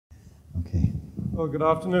Okay. Well, good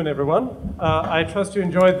afternoon, everyone. I trust you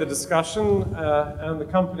enjoyed the discussion and the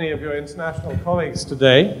company of your international colleagues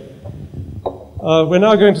today. We're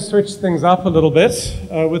now going to switch things up a little bit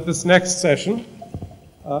with this next session.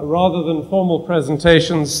 Rather than formal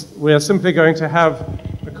presentations, we're simply going to have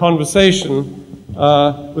a conversation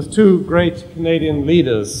with two great Canadian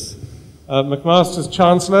leaders, McMaster's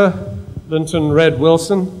Chancellor, Lynton Red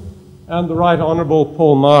Wilson, and the Right Honourable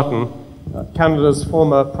Paul Martin, Canada's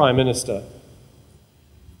former Prime Minister.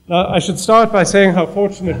 Now, I should start by saying how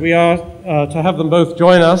fortunate we are to have them both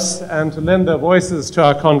join us and to lend their voices to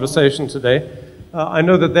our conversation today. I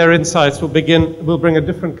know that their insights will bring a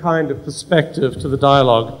different kind of perspective to the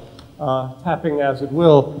dialogue, tapping, as it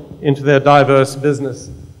will, into their diverse business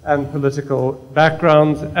and political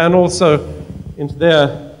backgrounds, and also into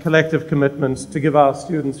their collective commitment to give our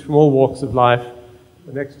students from all walks of life,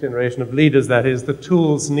 the next generation of leaders, that is, the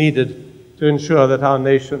tools needed to ensure that our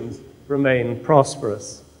nations remain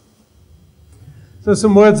prosperous. So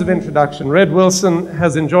some words of introduction. Red Wilson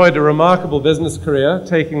has enjoyed a remarkable business career,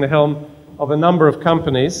 taking the helm of a number of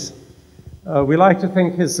companies. We like to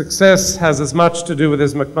think his success has as much to do with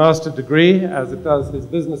his McMaster degree as it does his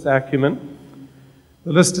business acumen.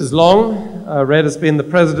 The list is long. Red has been the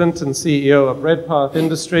president and CEO of Redpath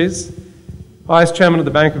Industries, vice chairman of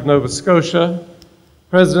the Bank of Nova Scotia,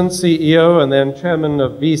 president, CEO, and then chairman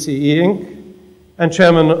of BCE Inc., and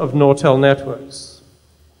chairman of Nortel Networks.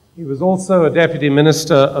 He was also a deputy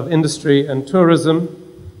minister of Industry and Tourism,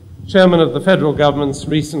 chairman of the federal government's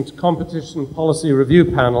recent Competition Policy Review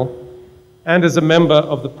Panel, and is a member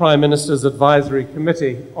of the Prime Minister's Advisory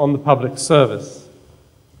Committee on the Public Service.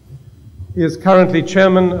 He is currently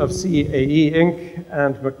chairman of CAE Inc.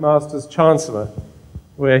 and McMaster's Chancellor,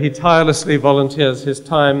 where he tirelessly volunteers his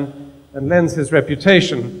time and lends his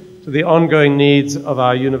reputation to the ongoing needs of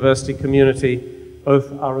our university community,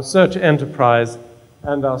 both our research enterprise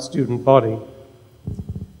and our student body.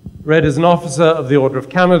 Red is an officer of the Order of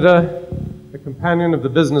Canada, a companion of the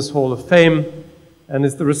Business Hall of Fame, and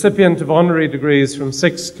is the recipient of honorary degrees from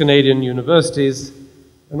 6 Canadian universities.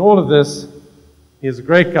 And all of this, he is a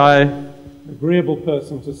great guy, an agreeable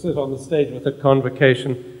person to sit on the stage with at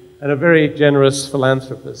convocation, and a very generous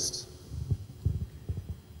philanthropist.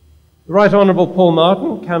 The Right Honourable Paul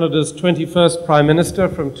Martin, Canada's 21st Prime Minister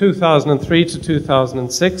from 2003 to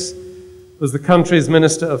 2006, was the country's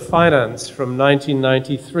Minister of Finance from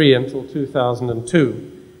 1993 until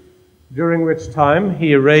 2002, during which time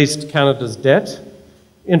he erased Canada's debt,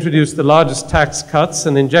 introduced the largest tax cuts,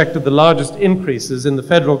 and injected the largest increases in the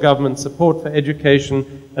federal government's support for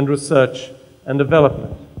education and research and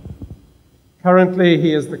development. Currently,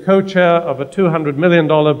 he is the co-chair of a $200 million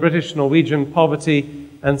British-Norwegian Poverty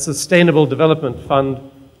and Sustainable Development Fund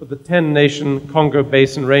for the 10-nation Congo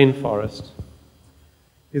Basin rainforest.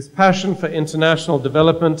 His passion for international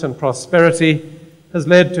development and prosperity has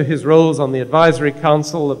led to his roles on the Advisory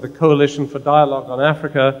Council of the Coalition for Dialogue on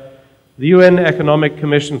Africa, the UN Economic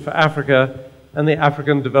Commission for Africa, and the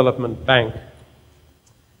African Development Bank.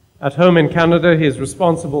 At home in Canada, he is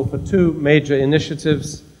responsible for 2 major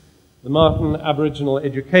initiatives: the Martin Aboriginal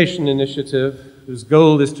Education Initiative, whose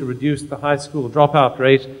goal is to reduce the high school dropout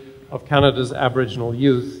rate of Canada's Aboriginal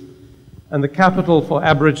youth, and the Capital for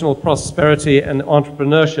Aboriginal Prosperity and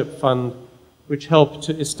Entrepreneurship Fund, which helped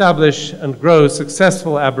to establish and grow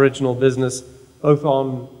successful Aboriginal business both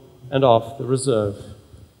on and off the reserve.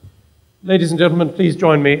 Ladies and gentlemen, please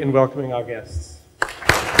join me in welcoming our guests.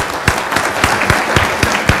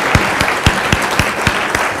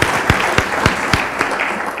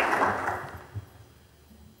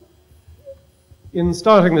 In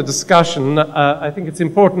starting the discussion, I think it's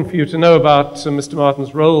important for you to know about Mr.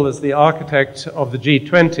 Martin's role as the architect of the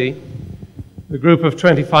G20, the group of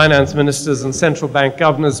 20 finance ministers and central bank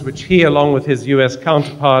governors which he, along with his US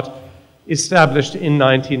counterpart, established in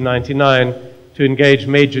 1999 to engage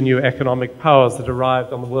major new economic powers that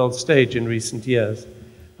arrived on the world stage in recent years.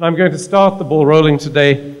 And I'm going to start the ball rolling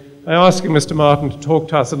today by asking Mr. Martin to talk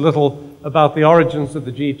to us a little about the origins of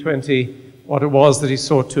the G20, what it was that he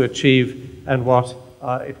sought to achieve, and what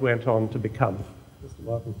it went on to become. Mr.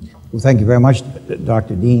 Martin. Well, thank you very much,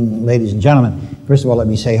 Dr. Deane. Ladies and gentlemen, first of all, let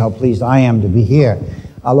me say how pleased I am to be here.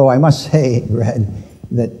 Although I must say, Red,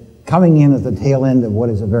 that coming in at the tail end of what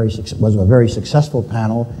was a very successful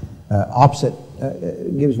panel, opposite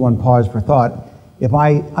gives one pause for thought. If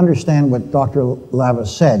I understand what Dr. Lava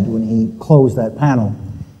said when he closed that panel,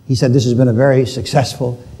 he said this has been a very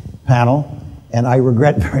successful panel, and I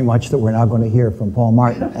regret very much that we're now going to hear from Paul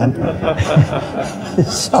Martin. And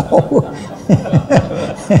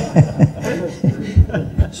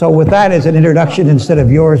so with that as an introduction instead of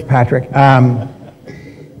yours, Patrick,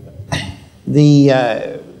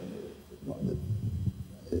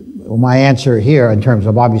 My answer here, in terms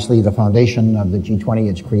of obviously the foundation of the G20,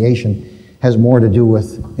 its creation, has more to do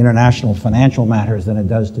with international financial matters than it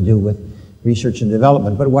does to do with research and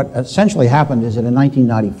development. But what essentially happened is that in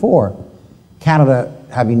 1994, Canada,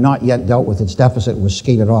 having not yet dealt with its deficit, was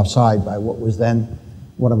skated offside by what was then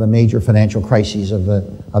one of the major financial crises of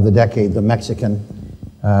the decade, the Mexican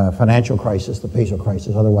financial crisis, the peso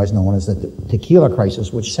crisis, otherwise known as the tequila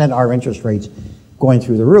crisis, which sent our interest rates going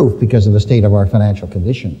through the roof because of the state of our financial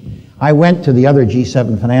condition. I went to the other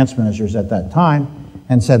G7 finance ministers at that time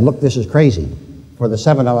and said, look, this is crazy for the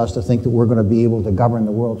 7 of us to think that we're going to be able to govern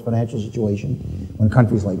the world's financial situation when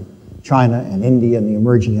countries like China and India and the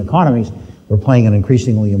emerging economies were playing an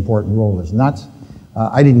increasingly important role. It's nuts.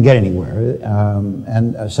 I didn't get anywhere.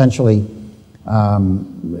 And essentially,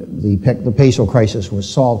 the peso crisis was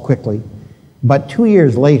solved quickly. But 2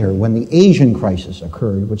 years later, when the Asian crisis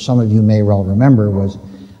occurred, which some of you may well remember was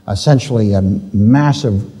essentially a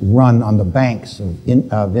massive run on the banks of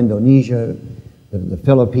Indonesia, the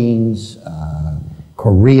Philippines,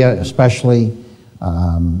 Korea especially.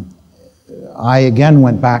 I again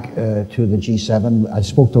went back to the G7. I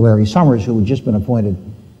spoke to Larry Summers, who had just been appointed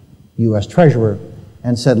U.S. Treasurer,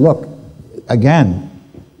 and said, look, again,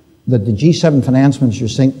 that the G7 finance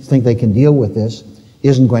ministers think they can deal with this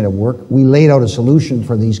isn't going to work. We laid out a solution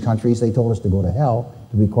for these countries. They told us to go to hell,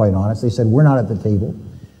 to be quite honest. They said, we're not at the table,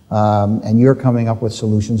 and you're coming up with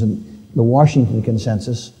solutions, and the Washington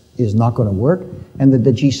consensus is not going to work, and that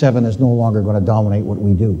the G7 is no longer going to dominate what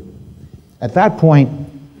we do. At that point,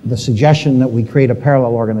 the suggestion that we create a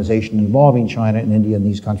parallel organization involving China and India and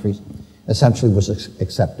these countries essentially was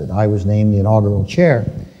accepted. I was named the inaugural chair,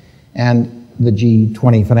 and the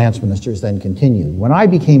G20 finance ministers then continued. When I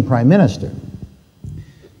became prime minister,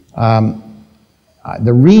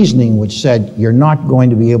 the reasoning which said you're not going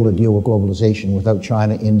to be able to deal with globalization without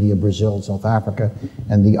China, India, Brazil, South Africa,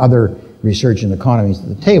 and the other resurgent economies at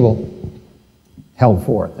the table held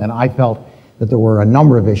forth. And I felt that there were a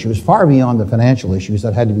number of issues far beyond the financial issues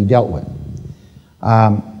that had to be dealt with.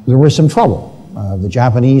 There was some trouble. The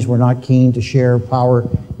Japanese were not keen to share power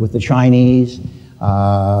with the Chinese,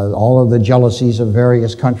 all of the jealousies of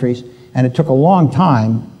various countries, and it took a long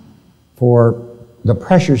time for the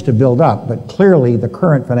pressures to build up, but clearly the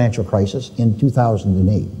current financial crisis in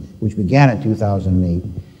 2008, which began in 2008,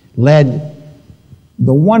 led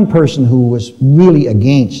the one person who was really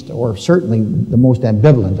against, or certainly the most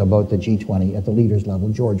ambivalent about the G20 at the leaders level,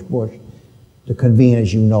 George Bush, to convene,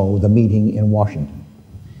 as you know, the meeting in Washington,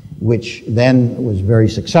 which then was very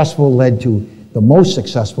successful, led to the most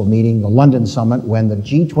successful meeting, the London summit, when the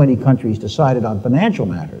G20 countries decided on financial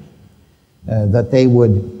matters that they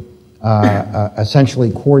would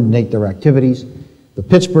essentially coordinate their activities. The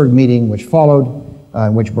Pittsburgh meeting, which followed,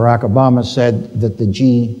 in which Barack Obama said that the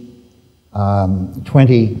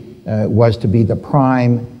G20 was to be the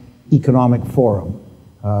prime economic forum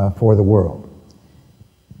for the world.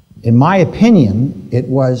 In my opinion, it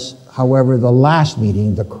was, however, the last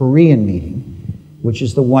meeting, the Korean meeting, which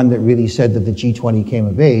is the one that really said that the G20 came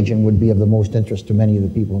of age and would be of the most interest to many of the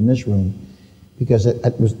people in this room, because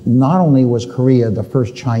it was not only was Korea the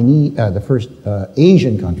first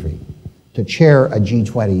Asian country to chair a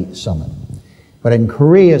G20 summit, but in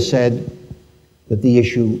Korea said that the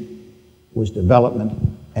issue was development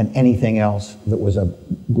and anything else that was of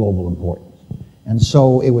global importance. And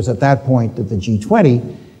so it was at that point that the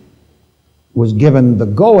G20 was given the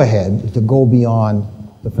go-ahead to go beyond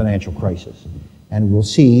the financial crisis. And we'll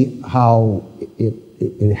see how it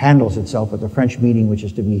handles itself at the French meeting, which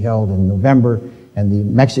is to be held in November, and the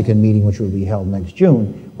Mexican meeting, which will be held next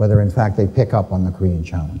June, whether in fact they pick up on the Korean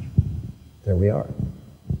challenge. There we are.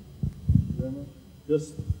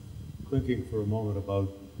 Just thinking for a moment about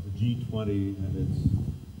the G20 and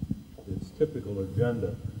its typical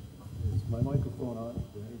agenda. Is my microphone on?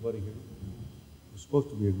 Is anybody here? It's supposed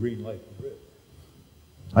to be a green light for red.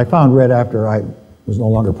 I found red after I was no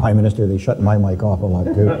longer prime minister. They shut my mic off a lot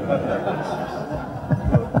too.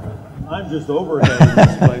 I'm just overhead in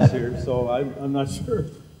this place here, so I'm not sure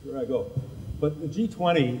where I go. But the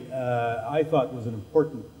G20, I thought, was an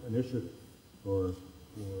important initiative for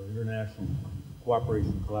international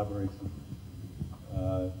cooperation, collaboration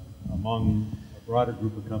among a broader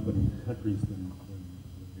group of countries than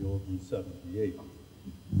the old G7, G8.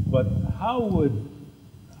 But how would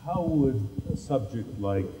a subject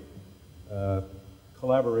like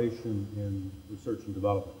collaboration in research and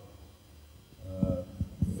development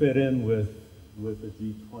fit in with a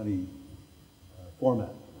G20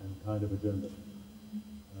 format and kind of agenda?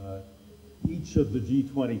 Each of the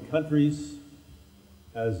G20 countries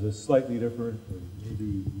as a slightly different, or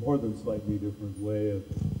maybe more than slightly different way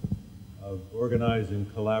of organizing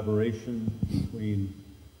collaboration between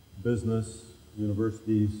business,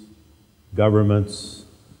 universities, governments,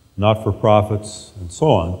 not-for-profits, and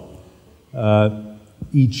so on.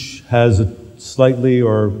 Each has a slightly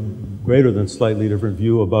or greater than slightly different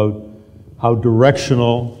view about how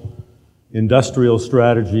directional industrial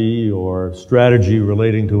strategy or strategy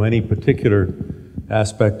relating to any particular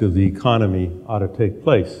aspect of the economy ought to take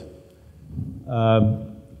place.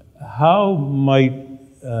 How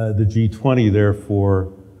might the G20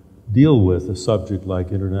 therefore deal with a subject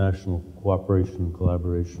like international cooperation and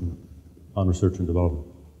collaboration on research and development?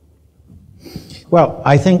 Well,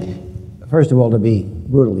 I think, first of all, to be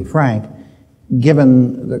brutally frank,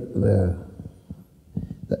 given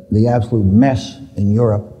the absolute mess in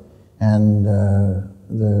Europe and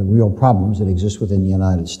the real problems that exist within the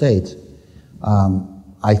United States,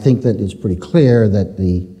 I think that it's pretty clear that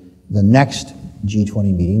the next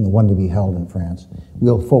G20 meeting, the one to be held in France,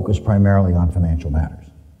 will focus primarily on financial matters.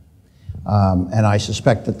 And I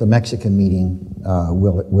suspect that the Mexican meeting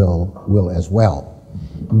will as well.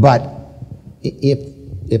 But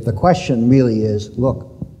if the question really is, look,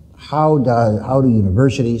 how do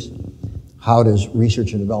universities, how does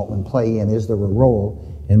research and development play, and is there a role?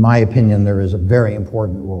 In my opinion, there is a very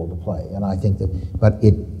important role to play. And I think that,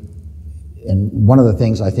 and one of the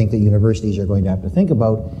things I think that universities are going to have to think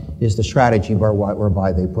about is the strategy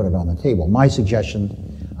whereby they put it on the table. My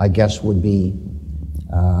suggestion, I guess, would be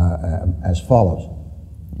as follows.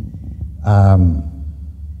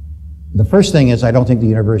 The first thing is I don't think the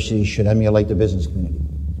universities should emulate the business community.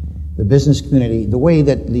 The business community, the way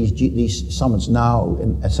that these summits now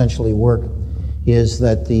essentially work is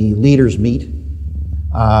that the leaders meet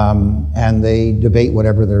and they debate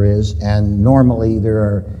whatever there is, and normally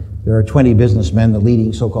there are 20 businessmen, the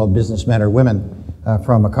leading so-called businessmen or women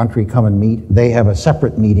from a country come and meet. They have a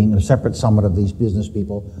separate meeting, a separate summit of these business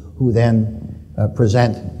people who then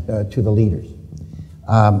present to the leaders.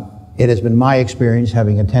 It has been my experience,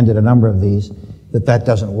 having attended a number of these, that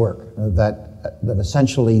doesn't work. That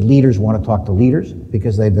essentially leaders want to talk to leaders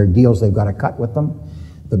because their deals they've got to cut with them.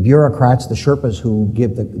 The bureaucrats, the Sherpas who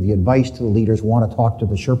give the advice to the leaders, want to talk to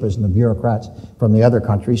the Sherpas and the bureaucrats from the other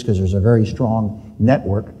countries because there's a very strong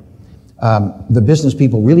network. The business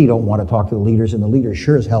people really don't want to talk to the leaders, and the leaders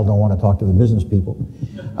sure as hell don't want to talk to the business people.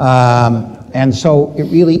 And so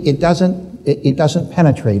it doesn't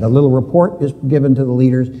penetrate. A little report is given to the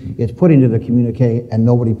leaders, it's put into the communique, and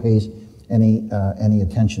nobody pays any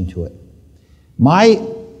attention to it.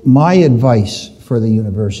 My advice for the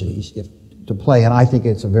universities to play, and I think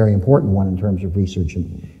it's a very important one in terms of research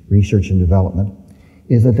and development,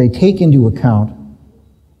 is that they take into account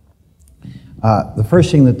the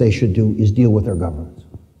first thing that they should do is deal with their governments.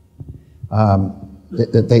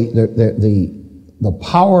 The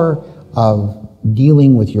power of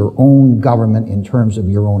dealing with your own government in terms of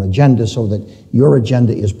your own agenda, so that your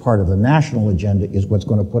agenda is part of the national agenda, is what's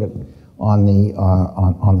going to put it on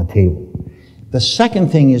the table. The second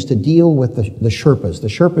thing is to deal with the Sherpas. The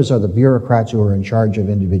Sherpas are the bureaucrats who are in charge of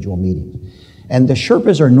individual meetings. And the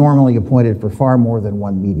Sherpas are normally appointed for far more than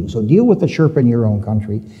one meeting. So deal with the Sherpa in your own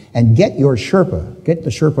country and get the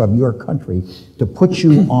Sherpa of your country to put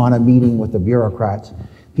you on a meeting with the bureaucrats,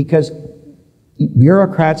 because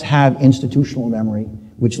bureaucrats have institutional memory,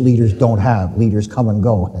 which leaders don't have. Leaders come and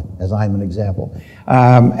go, as I'm an example.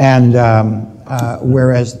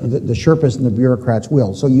 Whereas the Sherpas and the bureaucrats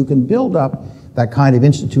will. So you can build up that kind of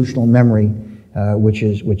institutional memory which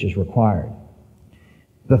is required.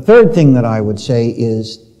 The third thing that I would say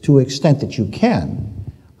is, to the extent that you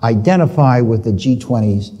can, identify with the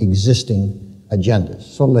G20's existing agendas.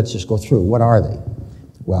 So let's just go through. What are they?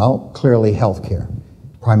 Well, clearly healthcare.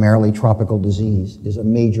 Primarily tropical disease is a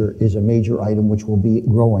major item which will be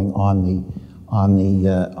growing on the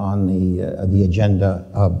agenda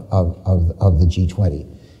of the G20.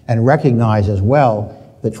 And recognize as well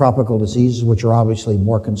that tropical diseases, which are obviously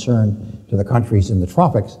more concern to the countries in the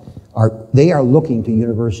tropics, they are looking to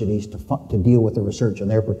universities to deal with the research, and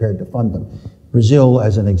they're prepared to fund them. Brazil,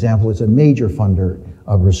 as an example, is a major funder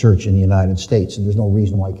of research in the United States, and there's no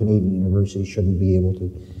reason why Canadian universities shouldn't be able to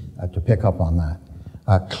pick up on that.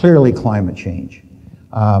 Clearly, climate change.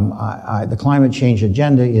 The climate change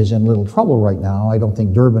agenda is in little trouble right now. I don't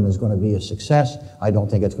think Durban is going to be a success. I don't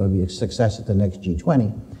think it's going to be a success at the next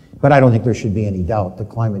G20. But I don't think there should be any doubt that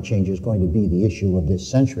climate change is going to be the issue of this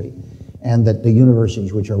century, and that the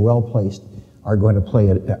universities which are well placed are going to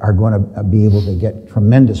be able to get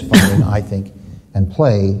tremendous funding, I think, and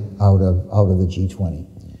play out of the G20.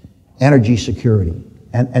 Energy security.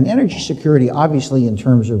 And energy security, obviously, in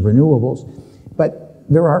terms of renewables, but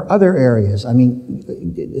there are other areas. I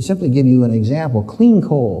mean, simply give you an example, clean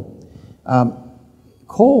coal.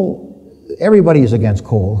 Everybody is against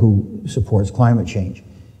coal who supports climate change.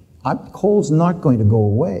 Coal's not going to go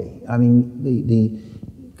away. I mean, the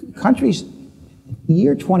countries,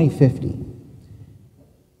 year 2050,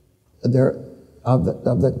 of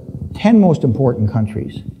the 10 most important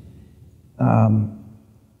countries,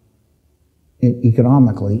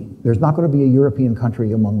 economically, there's not going to be a European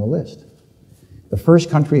country among the list. The first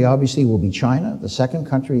country, obviously, will be China. The second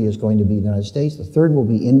country is going to be the United States. The third will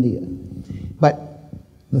be India. But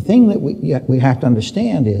the thing that we have to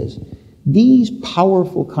understand is these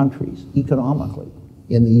powerful countries, economically,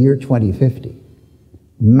 in the year 2050,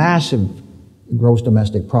 massive gross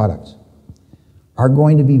domestic products, are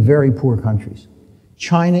going to be very poor countries.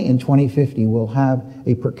 China in 2050 will have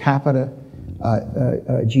a per capita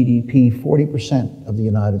GDP 40% of the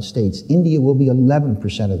United States. India will be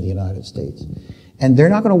 11% of the United States. And they're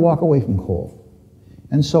not going to walk away from coal.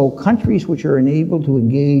 And so countries which are enabled to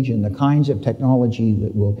engage in the kinds of technology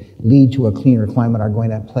that will lead to a cleaner climate are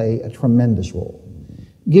going to play a tremendous role.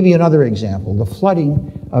 I'll give you another example, the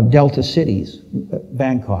flooding of Delta cities,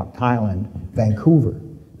 Bangkok, Thailand, Vancouver.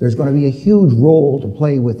 There's going to be a huge role to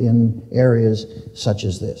play within areas such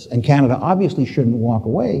as this. And Canada obviously shouldn't walk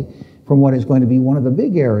away from what is going to be one of the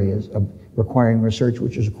big areas of requiring research,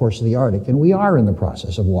 which is, of course, the Arctic. And we are in the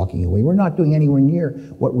process of walking away. We're not doing anywhere near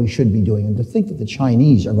what we should be doing. And to think that the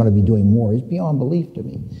Chinese are going to be doing more is beyond belief to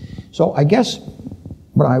me. So I guess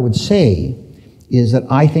what I would say is that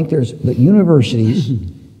I think that universities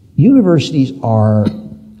are,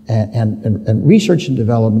 and research and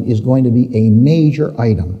development is going to be a major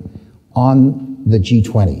item on the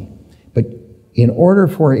G20. But in order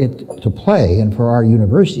for it to play, and for our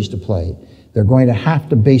universities to play, they're going to have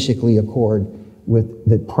to basically accord with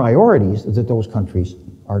the priorities that those countries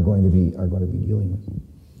are going to be dealing with.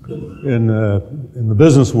 In the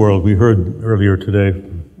business world, we heard earlier today,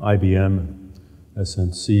 IBM,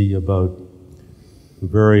 SNC, about the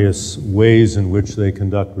various ways in which they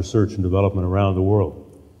conduct research and development around the world.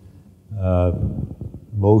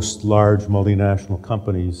 Most large multinational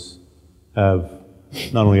companies have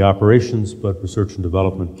not only operations, but research and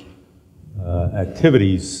development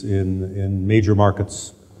activities in major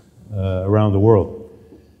markets around the world.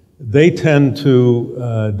 They tend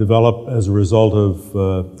to develop as a result of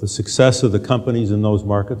the success of the companies in those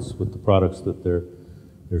markets with the products that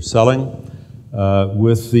they're selling,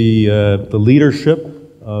 with the leadership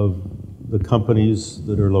of the companies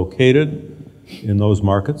that are located in those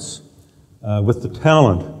markets, with the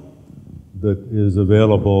talent that is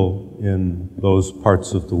available in those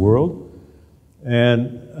parts of the world,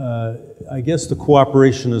 and I guess the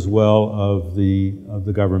cooperation as well of the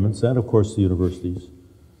governments and of course the universities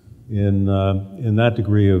in that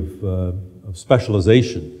degree of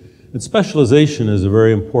specialization. And specialization is a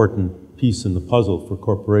very important piece in the puzzle for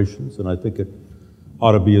corporations, and I think it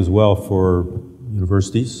ought to be as well for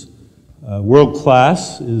universities. World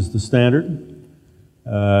class is the standard.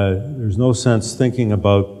 There's no sense thinking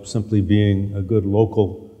about simply being a good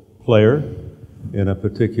local player in a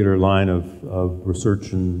particular line of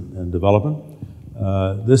research and development.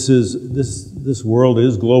 This world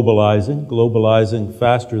is globalizing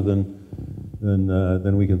faster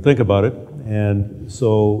than we can think about it, and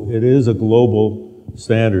so it is a global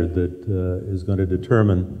standard that is going to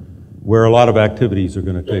determine where a lot of activities are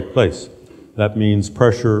going to take place. That means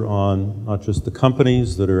pressure on not just the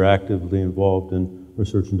companies that are actively involved in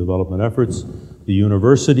research and development efforts, the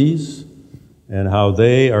universities, and how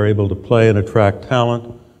they are able to play and attract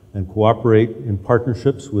talent and cooperate in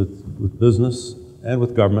partnerships with business and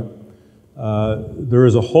with government. There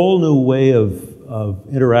is a whole new way of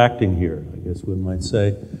interacting here, I guess one might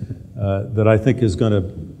say, that I think is going to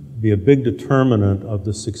be a big determinant of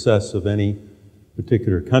the success of any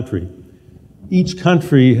particular country. Each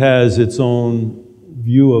country has its own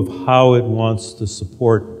view of how it wants to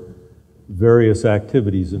support various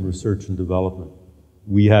activities in research and development.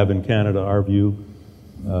 We have in Canada our view,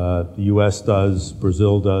 the US does,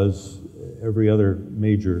 Brazil does, every other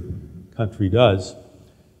major country does.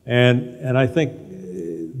 And I think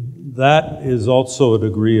that is also a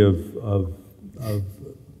degree of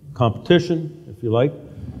competition, if you like.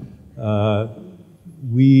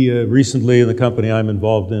 We recently, in the company I'm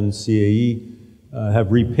involved in, CAE,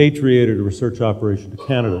 have repatriated a research operation to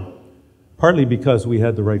Canada, partly because we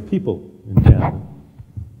had the right people in Canada,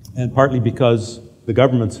 and partly because the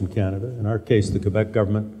governments in Canada, in our case the Quebec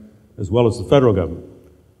government, as well as the federal government,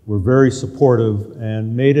 were very supportive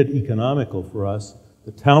and made it economical for us.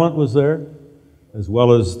 The talent was there, as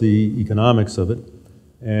well as the economics of it,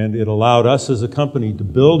 and it allowed us as a company to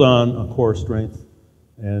build on a core strength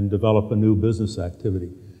and develop a new business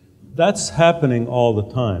activity. That's happening all the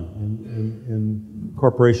time in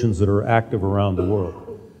corporations that are active around the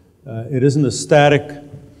world. It isn't a static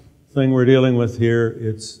thing we're dealing with here.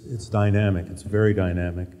 It's dynamic. It's very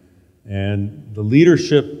dynamic. And the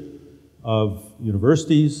leadership of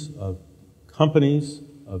universities, of companies,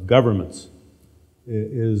 of governments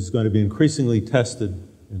is going to be increasingly tested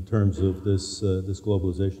in terms of this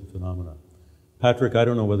globalization phenomenon. Patrick, I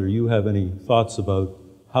don't know whether you have any thoughts about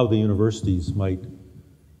how the universities might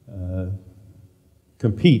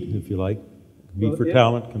compete, if you like, compete for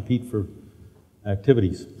talent, compete for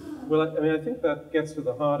activities. Well, I mean, I think that gets to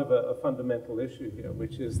the heart of a fundamental issue here,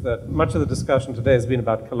 which is that much of the discussion today has been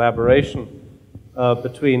about collaboration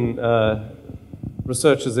between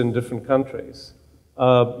researchers in different countries,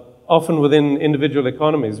 often within individual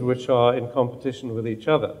economies which are in competition with each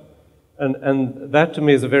other. And that to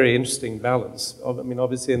me is a very interesting balance. I mean,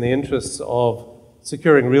 obviously in the interests of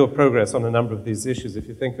securing real progress on a number of these issues, if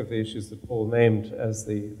you think of the issues that Paul named as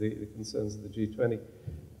the concerns of the G20,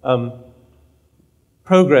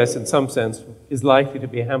 progress in some sense is likely to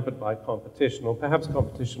be hampered by competition, or perhaps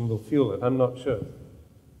competition will fuel it. I'm not sure.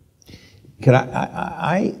 Could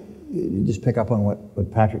I just pick up on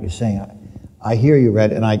what Patrick is saying? I hear you,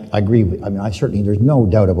 Red, and I agree with, I mean, there's no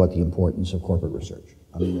doubt about the importance of corporate research.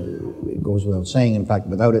 I mean, it goes without saying. In fact,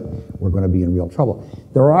 without it, we're going to be in real trouble.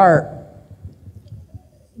 There are,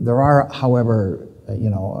 however,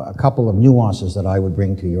 a couple of nuances that I would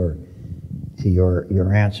bring to your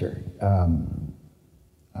answer.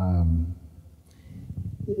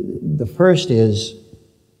 The first is,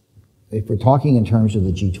 if we're talking in terms of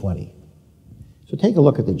the G20, so take a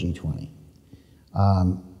look at the G20.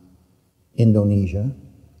 Indonesia,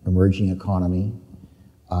 emerging economy.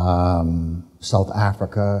 South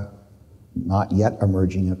Africa, not yet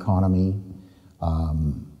emerging economy.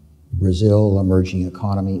 Brazil, emerging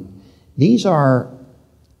economy. These are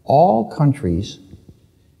all countries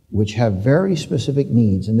which have very specific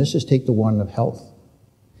needs, and this is take the one of health.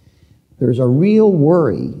 There's a real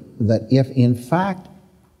worry that if, in fact,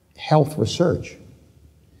 health research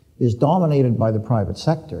is dominated by the private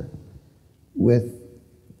sector with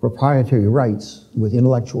proprietary rights, with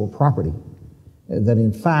intellectual property, that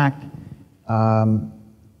in fact,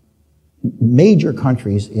 major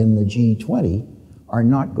countries in the G20 are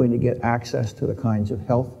not going to get access to the kinds of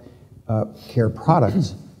health care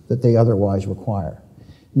products that they otherwise require.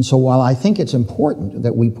 And so while I think it's important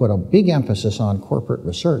that we put a big emphasis on corporate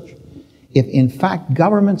research, if in fact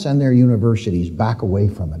governments and their universities back away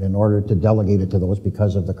from it in order to delegate it to those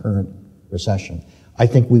because of the current recession, I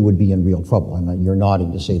think we would be in real trouble, and you're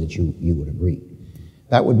nodding to say that you would agree.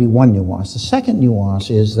 That would be one nuance. The second nuance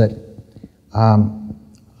is that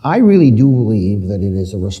I really do believe that it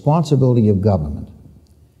is a responsibility of government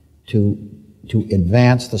to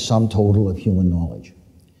advance the sum total of human knowledge.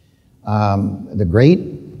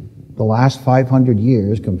 The last 500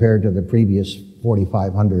 years compared to the previous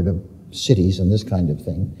 4,500 of cities and this kind of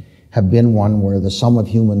thing have been one where the sum of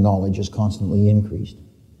human knowledge has constantly increased.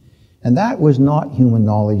 And that was not human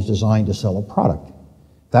knowledge designed to sell a product.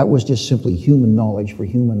 That was just simply human knowledge for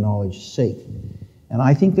human knowledge's sake. And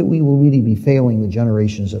I think that we will really be failing the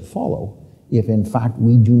generations that follow if in fact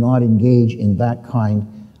we do not engage in that kind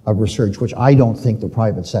of research, which I don't think the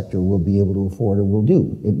private sector will be able to afford or will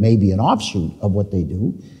do. It may be an offshoot of what they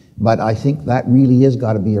do, but I think that really has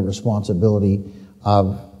got to be a responsibility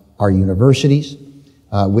of our universities,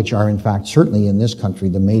 which are in fact certainly in this country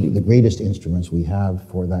the greatest instruments we have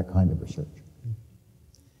for that kind of research.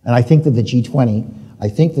 And I think that the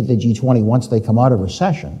G20, once they come out of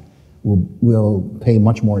recession, will pay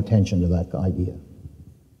much more attention to that idea.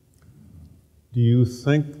 Do you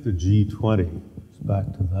think the G20, back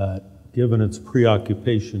to that, given its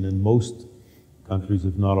preoccupation in most countries,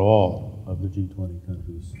 if not all, of the G20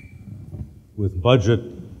 countries, with budget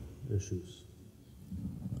issues,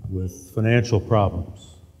 with financial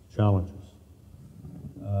problems, challenges,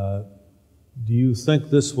 do you think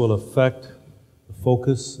this will affect the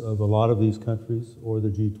focus of a lot of these countries or the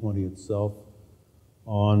G20 itself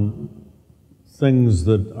on things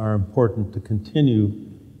that are important to continue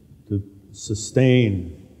to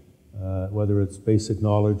sustain, whether it's basic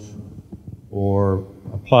knowledge or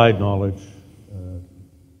applied knowledge?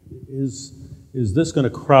 Is this going to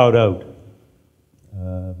crowd out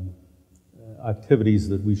activities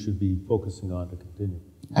that we should be focusing on to continue?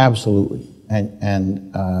 Absolutely,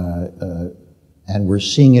 and we're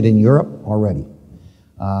seeing it in Europe already.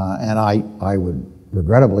 And I would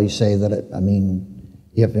regrettably say that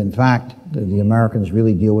if in fact the Americans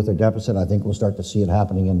really deal with their deficit, I think we'll start to see it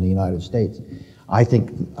happening in the United States. I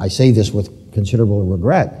say this with considerable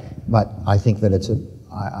regret, but I think that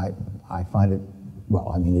I find it,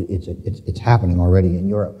 well, I mean, it's happening already in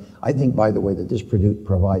Europe. I think, by the way, that this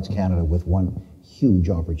provides Canada with one huge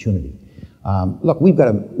opportunity. Look, we've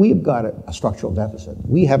got a structural deficit.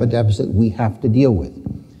 We have a deficit we have to deal with.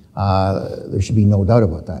 There should be no doubt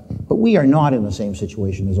about that. But we are not in the same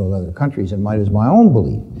situation as those other countries, and it is my own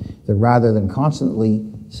belief that rather than constantly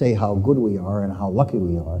say how good we are and how lucky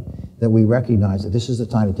we are, that we recognize that this is the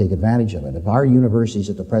time to take advantage of it. If our universities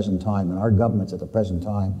at the present time and our governments at the present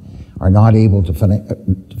time are not able to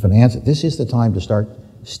finance it, this is the time to start,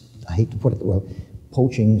 I hate to put it, well,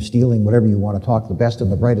 poaching, stealing, whatever you want to talk, the best and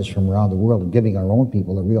the brightest from around the world and giving our own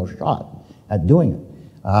people a real shot at doing it.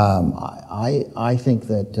 I think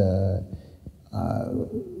that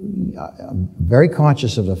I'm very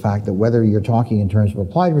conscious of the fact that whether you're talking in terms of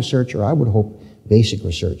applied research or I would hope basic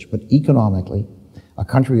research, but economically, a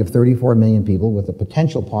country of 34 million people with the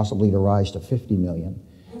potential possibly to rise to 50 million,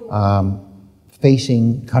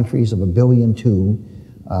 facing countries of 1.2 billion,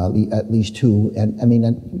 at least 2, and I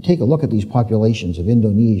mean, take a look at these populations of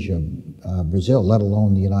Indonesia, Brazil, let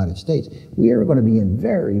alone the United States. We are going to be in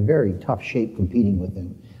very, very tough shape competing with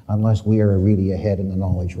them unless we are really ahead in the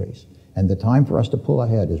knowledge race. And the time for us to pull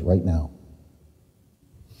ahead is right now.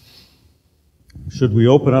 Should we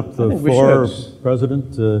open up the floor,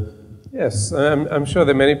 President? Yes, I'm sure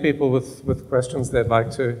there are many people with questions they'd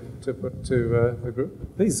like to put to the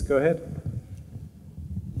group. Please, go ahead.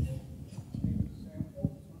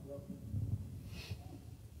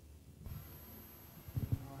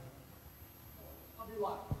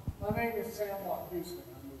 My name is Sam Houston.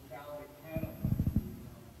 I'm with Valley, Canada.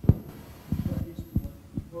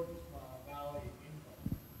 Valley income.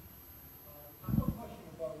 I have a question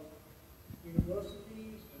about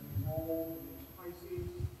universities and the role in these crises.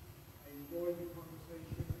 I enjoyed the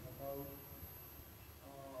conversation about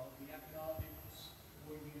the economics,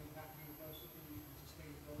 avoiding the impact of universities, and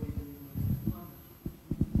sustainability movement, and climate change.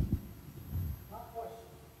 My question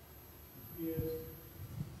is,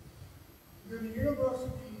 do the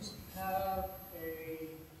universities have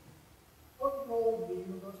what role do the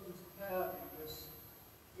universities have in this,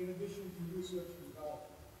 in addition to research and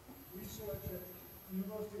development? Research at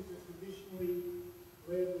universities has traditionally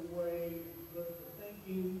led the way in political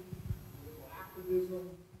thinking, political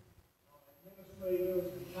activism. Administrators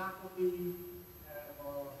and faculty have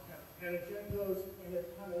had agendas, and it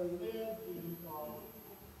kind of led the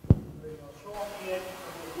sharp edge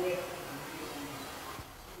of the web.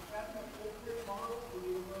 Is that an appropriate model for the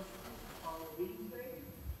universities to follow these days,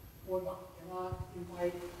 or not? Can I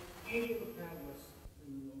invite any of the panelists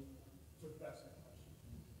to address that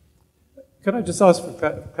question? Could I just ask for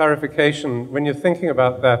clarification? When you're thinking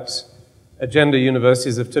about that agenda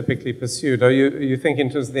universities have typically pursued, are you thinking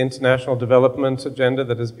in terms of the international development agenda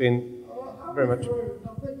that has been very much... I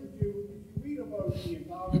think if you read about the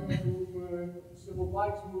environmental movement, the civil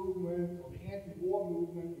rights movement, or the anti-war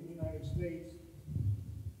movement in the United States,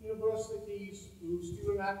 universities, through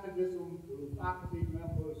student activism, through faculty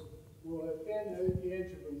members, will have been at the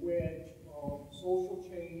edge of the wedge of social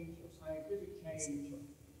change, of scientific change.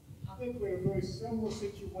 I think we're in a very similar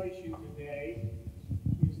situation today.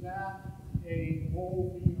 Is that a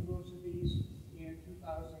role for universities in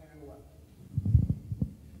 2011?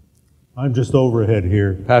 I'm just overhead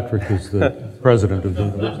here. Patrick is the president of the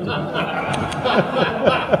university.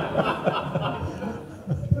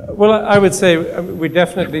 Well, I would say we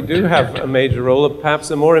definitely do have a major role, perhaps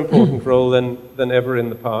a more important role than ever in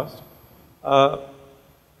the past.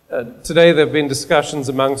 Today there have been discussions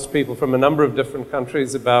amongst people from a number of different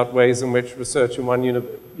countries about ways in which research in one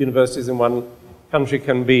universities in one country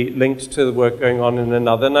can be linked to the work going on in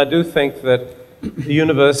another. And I do think that the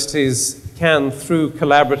universities can, through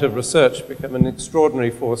collaborative research, become an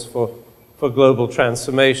extraordinary force for global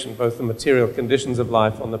transformation, both the material conditions of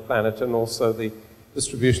life on the planet and also the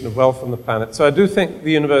distribution of wealth on the planet. So I do think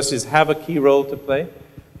the universities have a key role to play.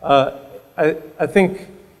 I think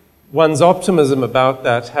one's optimism about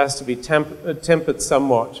that has to be tempered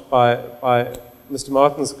somewhat by Mr.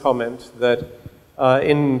 Martin's comment that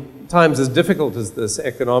in times as difficult as this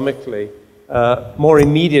economically, more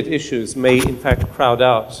immediate issues may in fact crowd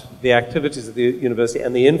out the activities of the university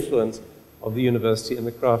and the influence of the university in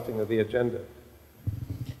the crafting of the agenda.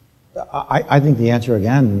 I think the answer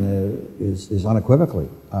again is unequivocally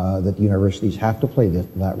that the universities have to play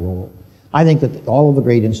that role. I think that all of the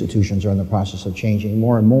great institutions are in the process of changing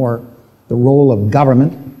more and more. The role of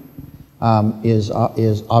government is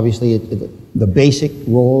obviously the basic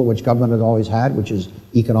role which government has always had, which is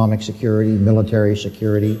economic security, military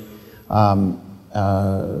security. The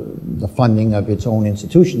funding of its own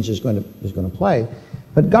institutions is going to play.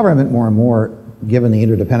 But government, more and more, given the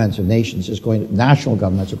interdependence of nations, national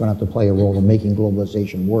governments are going to have to play a role in making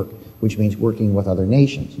globalization work, which means working with other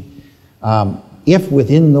nations. If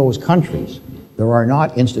within those countries there are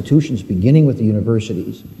not institutions, beginning with the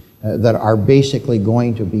universities, that are basically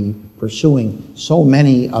going to be pursuing so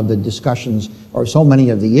many of the discussions or so many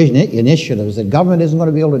of the initiatives that government isn't going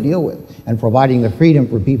to be able to deal with, and providing the freedom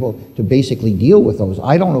for people to basically deal with those,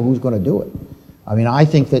 I don't know who's going to do it. I mean, I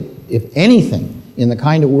think that if anything, in the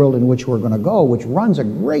kind of world in which we're going to go, which runs a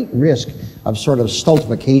great risk of sort of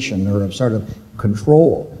stultification or of sort of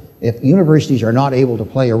control, if universities are not able to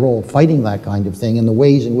play a role fighting that kind of thing in the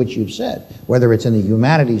ways in which you've said, whether it's in the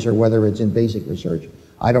humanities or whether it's in basic research,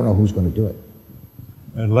 I don't know who's going to do it.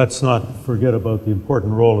 And let's not forget about the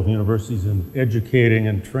important role of universities in educating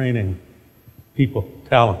and training people,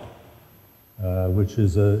 talent, which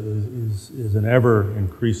is an ever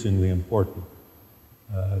increasingly important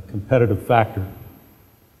competitive factor.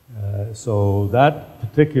 So that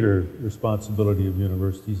particular responsibility of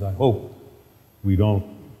universities, I hope we don't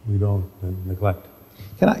neglect.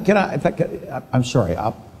 In fact, I'm sorry,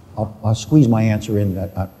 I'll squeeze my answer in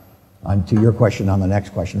to your question on the next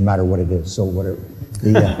question, no matter what it is. So whatever.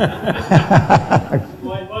 My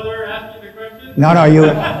mother asked you the question? No,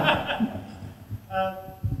 you.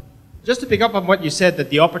 Just to pick up on what you said, that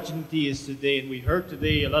the opportunity is today, and we heard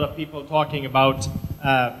today a lot of people talking about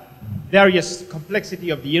various complexity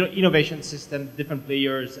of the innovation system, different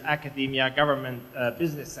players, academia, government,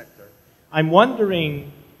 business sector. I'm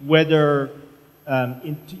wondering whether,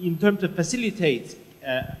 in terms to facilitate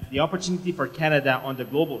the opportunity for Canada on the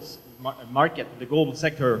global market, the global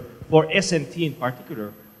sector, for SNT in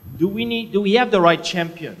particular, do we have the right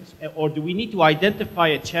champions, or do we need to identify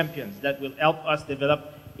a champions that will help us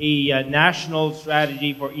develop a national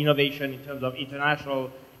strategy for innovation in terms of international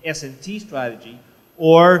S&T strategy,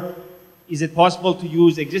 or is it possible to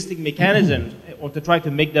use existing mechanisms or to try to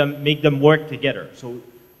make them work together? So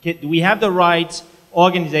do we have the right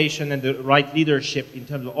organization and the right leadership in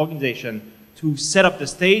terms of organization to set up the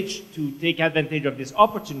stage to take advantage of this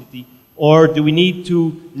opportunity, or do we need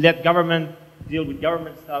to let government deal with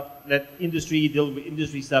government stuff, let industry deal with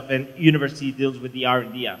industry stuff, and university deals with the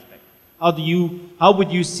R&D aspect? How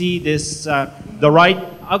would you see this,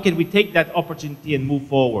 how can we take that opportunity and move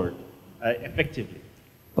forward effectively?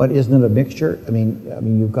 But isn't it a mixture? I mean,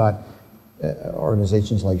 you've got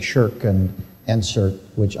organizations like SHRC and NSERC,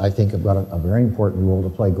 which I think have got a very important role to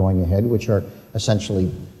play going ahead, which are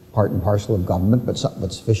essentially part and parcel of government, but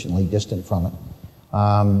sufficiently distant from it.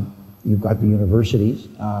 You've got the universities,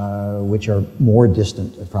 which are more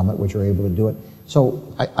distant from it, which are able to do it. So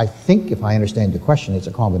I think, if I understand the question, it's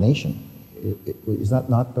a combination. Is that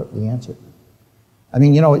not the answer? I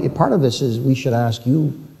mean, you know, part of this is we should ask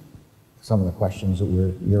you some of the questions that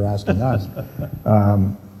you're asking us.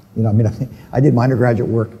 You know, I mean, I did my undergraduate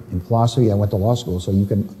work in philosophy. I went to law school, so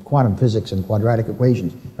quantum physics and quadratic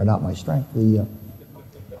equations are not my strength. In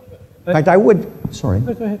fact, I would. Sorry.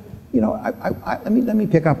 No, go ahead. You know, let me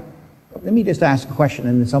pick up. Let me just ask a question,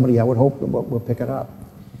 and then somebody, I would hope, will pick it up.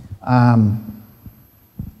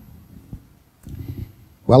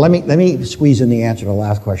 Well, let me squeeze in the answer to the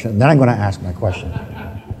last question, and then I'm going to ask my question,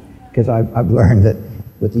 because I've learned that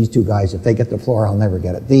with these two guys, if they get the floor, I'll never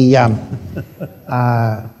get it.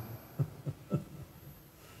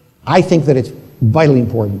 I think that it's vitally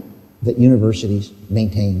important that universities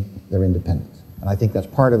maintain their independence, and I think that's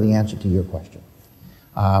part of the answer to your question.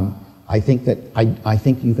 I think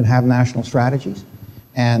you can have national strategies,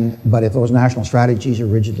 but if those national strategies are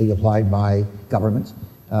rigidly applied by governments,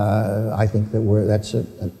 I think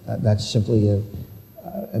that that's simply a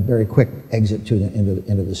very quick exit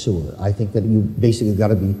into the sewer. I think that you basically got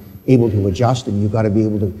to be able to adjust, and you've got to be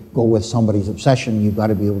able to go with somebody's obsession. You've got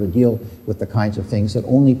to be able to deal with the kinds of things that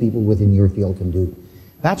only people within your field can do.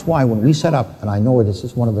 That's why when we set up, and I know this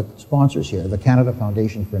is one of the sponsors here, the Canada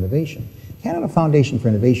Foundation for Innovation. Canada Foundation for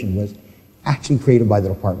Innovation was actually created by the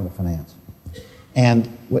Department of Finance. And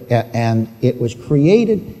it was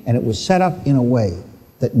created and it was set up in a way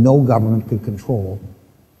that no government could control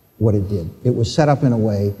what it did. It was set up in a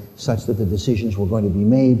way such that the decisions were going to be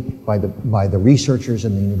made by the researchers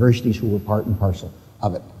and the universities who were part and parcel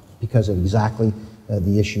of it, because of exactly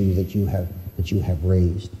the issue that you have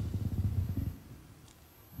raised.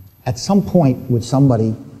 At some point, would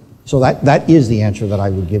somebody, so that is the answer that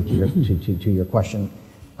I would give to your question.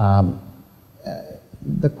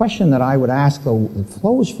 The question that I would ask, though, that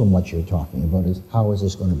flows from what you're talking about, is how is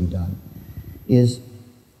this going to be done?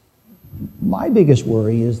 My biggest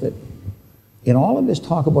worry is that in all of this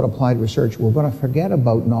talk about applied research, we're going to forget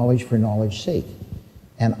about knowledge for knowledge's sake.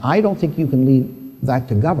 And I don't think you can leave that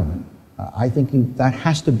to government I think that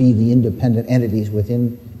has to be the independent entities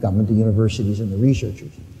within government, the universities and the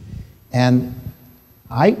researchers. And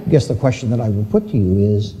I guess the question that I would put to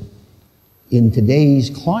you is, in today's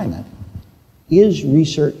climate,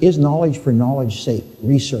 is knowledge for knowledge's sake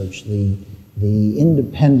research, the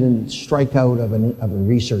independent strikeout of a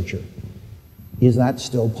researcher, is that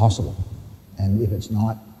still possible? And if it's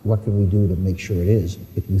not, what can we do to make sure it is,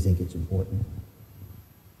 if you think it's important?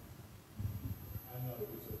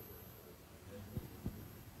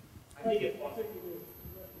 I think it is.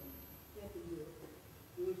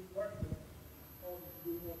 There is a question of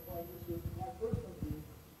doing more applied research. My personal view,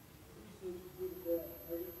 research is good or bad.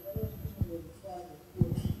 I don't think that the side is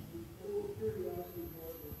good. The old curiosity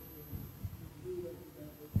more than do that.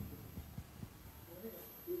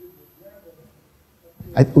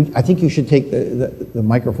 I think you should take the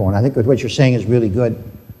microphone. I think what you're saying is really good.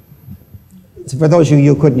 For those of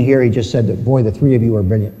you who couldn't hear, he just said that, boy, the three of you are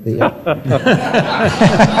brilliant.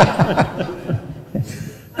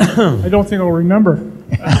 I don't think I'll remember.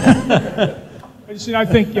 I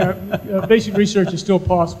think basic research is still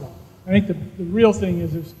possible. I think the real thing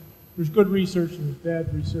is there's good research and there's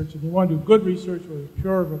bad research. If you want to do good research where it's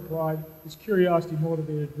pure of applied, it's curiosity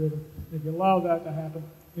motivated driven. If you allow that to happen,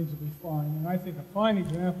 things will be fine. And I think a fine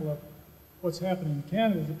example of what's happening in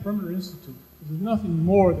Canada is the Perimeter Institute. There's nothing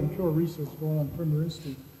more than pure research going on in Perimeter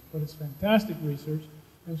Institute, but it's fantastic research,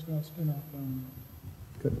 and it's going to spin off down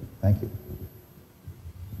the road. Good, thank you.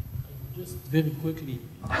 Just very quickly,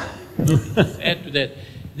 to add to that,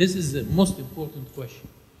 this is the most important question.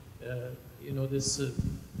 You know, this,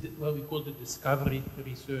 what we call the discovery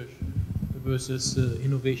research versus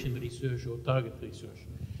innovation research or target research.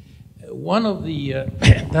 One of the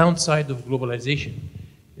downside of globalization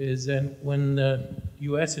is that when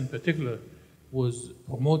US in particular was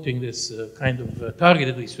promoting this kind of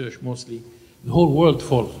targeted research mostly, the whole world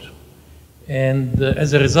followed. And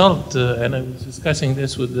as a result, and I was discussing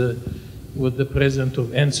this with the president of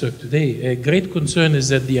NSERC today, a great concern is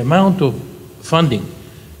that the amount of funding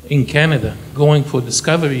in Canada going for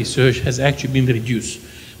discovery research has actually been reduced,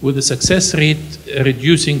 with the success rate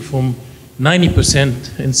reducing from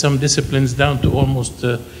 90% in some disciplines down to almost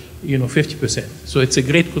 50%. So it's a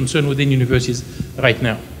great concern within universities right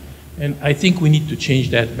now. And I think we need to change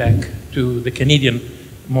that back to the Canadian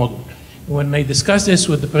model. When I discussed this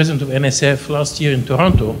with the president of NSF last year in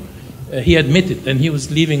Toronto, he admitted, and he was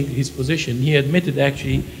leaving his position, he admitted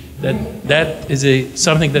actually that that is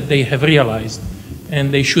something that they have realized,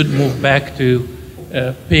 and they should move back to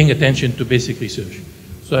paying attention to basic research.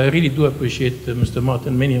 So I really do appreciate, Mr.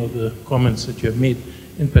 Martin, many of the comments that you have made,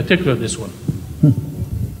 in particular this one.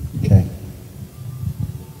 Okay.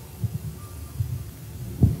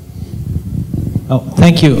 Oh,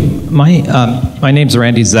 thank you. My name's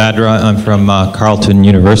Randy Zadra. I'm from Carleton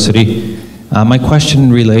University. My question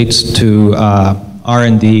relates to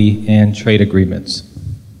R&D and trade agreements.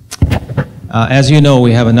 As you know,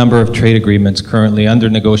 we have a number of trade agreements currently under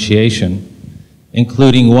negotiation,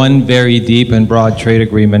 including one very deep and broad trade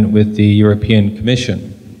agreement with the European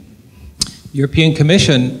Commission. The European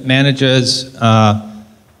Commission manages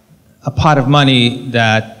a pot of money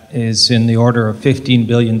that is in the order of $15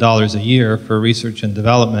 billion a year for research and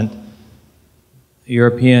development. The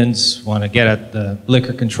Europeans want to get at the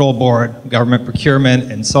Liquor Control Board, government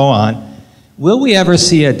procurement, and so on. Will we ever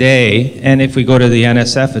see a day, and if we go to the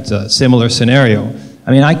NSF, it's a similar scenario.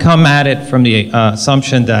 I mean, I come at it from the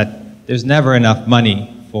assumption that there's never enough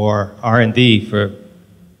money for R&D for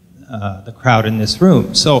the crowd in this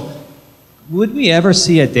room. So would we ever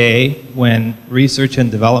see a day when research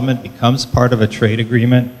and development becomes part of a trade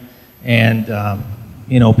agreement and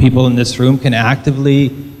people in this room can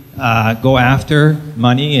actively go after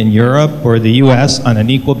money in Europe or the US on an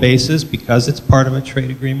equal basis because it's part of a trade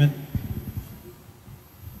agreement?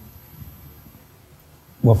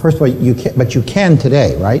 Well, first of all, you can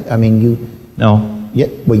today, right? I mean, No. Yeah,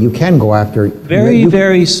 well, you can go after...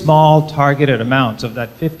 Very small targeted amounts of that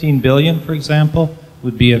 15 billion, for example,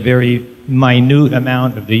 would be a very minute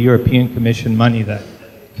amount of the European Commission money that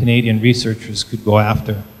Canadian researchers could go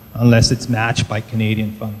after, unless it's matched by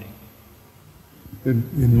Canadian funding.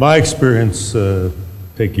 In my experience,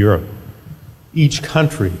 take Europe, each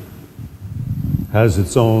country has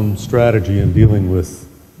its own strategy in dealing with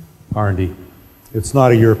R&D. It's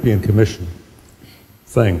not a European Commission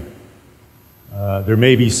thing. There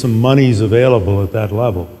may be some monies available at that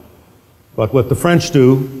level, but what the French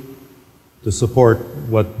do to support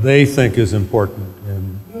what they think is important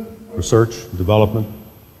in research, development,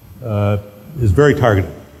 is very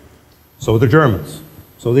targeted. So the Germans,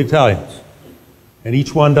 so the Italians, and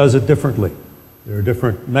each one does it differently. There are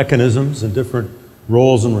different mechanisms and different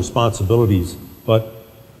roles and responsibilities, but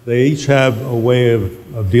they each have a way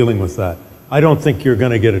of dealing with that. I don't think you're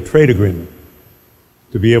going to get a trade agreement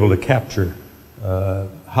to be able to capture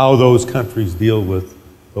how those countries deal with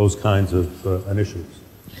those kinds of initiatives.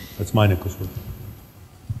 That's my Nicholas.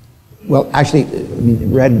 Well, actually, I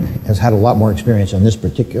mean, Red has had a lot more experience in this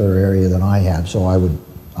particular area than I have, so I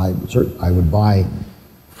would buy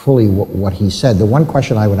fully what he said. The one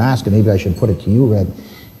question I would ask, and maybe I should put it to you, Red,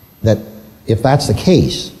 that if that's the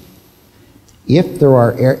case, if there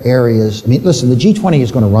are areas, I mean, listen, the G20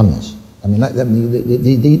 is going to run this. I mean,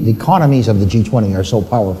 the economies of the G20 are so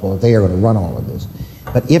powerful that they are going to run all of this.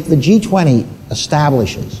 But if the G20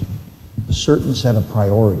 establishes a certain set of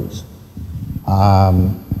priorities,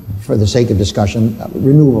 for the sake of discussion,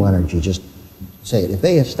 renewable energy, just say it. If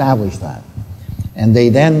they establish that, and they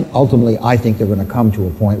then ultimately, I think they're going to come to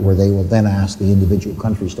a point where they will then ask the individual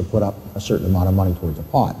countries to put up a certain amount of money towards a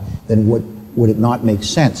pot, then would it not make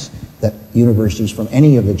sense that universities from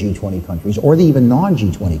any of the G20 countries, or the even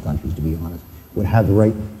non-G20 countries, to be honest, would have the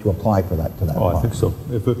right to apply for that, to that pot? I think so.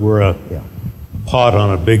 If it were a pot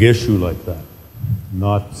on a big issue like that,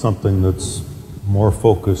 not something that's more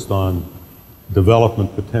focused on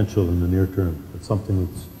development potential in the near term, but something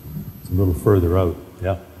that's a little further out,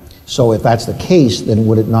 yeah. So if that's the case, then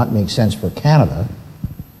would it not make sense for Canada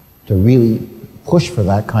to really push for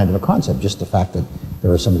that kind of a concept? Just the fact that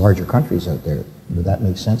there are some larger countries out there, would that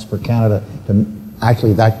make sense for Canada to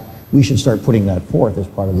actually, that we should start putting that forth as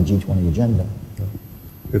part of the G20 agenda?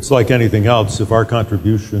 It's like anything else. If our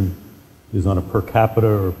contribution is on a per capita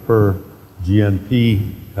or per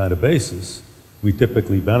GNP kind of basis, we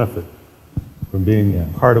typically benefit from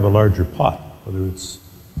being part of a larger pot, whether it's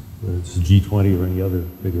G20 or any other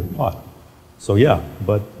bigger pot. So yeah,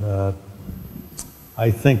 but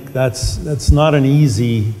I think that's not an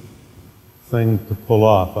easy thing to pull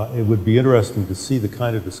off. It would be interesting to see the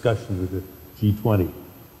kind of discussion with the G20.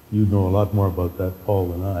 You know a lot more about that, Paul,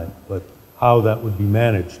 than I, but how that would be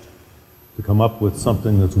managed to come up with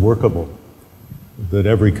something that's workable, that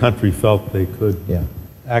every country felt they could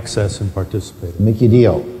access and participate in. Make your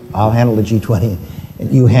deal. I'll handle the G20,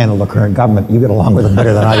 and you handle the current government. You get along with them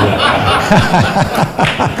better than I do.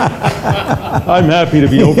 I'm happy to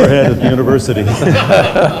be overhead at the university.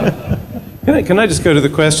 Can I just go to the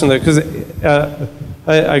question there? Because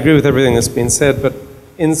I agree with everything that's been said, but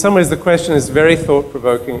in some ways the question is very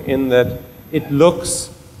thought-provoking in that it looks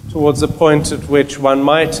towards a point at which one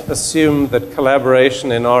might assume that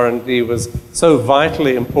collaboration in R&D was so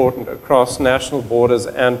vitally important across national borders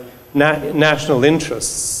and national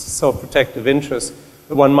interests, self-protective interests,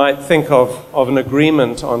 that one might think of an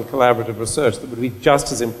agreement on collaborative research that would be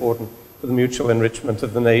just as important for the mutual enrichment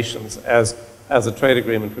of the nations as a trade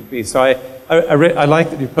agreement would be. So I like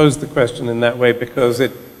that you posed the question in that way, because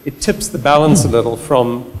it tips the balance a little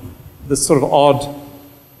from the sort of odd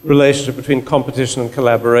relationship between competition and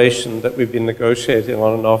collaboration that we've been negotiating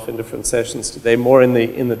on and off in different sessions today, more in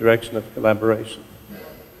the direction of collaboration.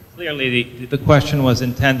 Clearly, the question was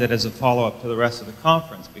intended as a follow-up to the rest of the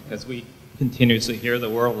conference, because we continuously hear the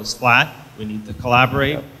world is flat, we need to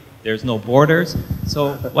collaborate, there's no borders.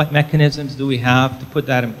 So what mechanisms do we have to put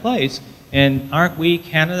that in place? And aren't we,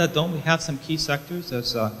 Canada, don't we have some key sectors,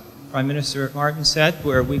 as Prime Minister Martin said,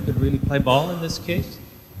 where we could really play ball in this case?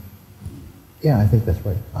 Yeah, I think that's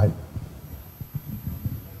right.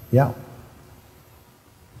 Yeah.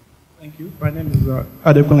 Thank you. My name is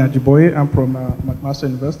Adekunle Ajiboye. I'm from McMaster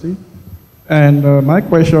University. And my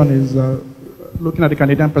question is, looking at the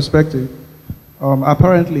Canadian perspective,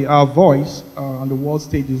 apparently our voice on the world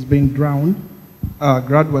stage is being drowned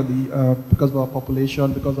gradually because of our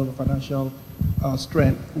population, because of the financial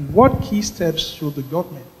strength. What key steps should the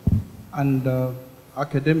government and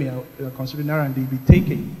academia, considering R&D, be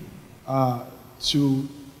taking to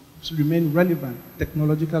remain relevant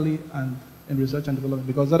technologically and in research and development?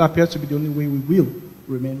 Because that appears to be the only way we will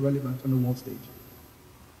remain relevant on the world stage.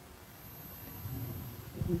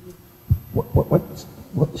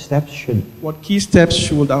 What steps should... What key steps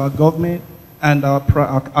should our government and our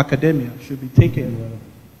academia should be taken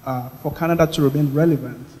for Canada to remain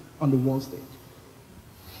relevant on the world stage?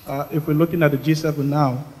 If we're looking at the G7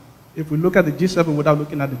 now, if we look at the G7 without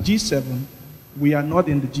looking at the G7, we are not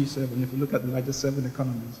in the G7 if we look at the largest 7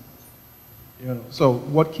 economies. So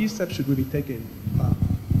what key steps should we be taking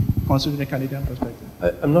considering the Canadian perspective?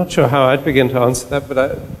 I'm not sure how I'd begin to answer that,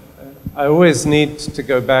 but I always need to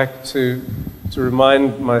go back to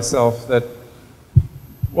remind myself that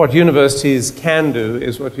what universities can do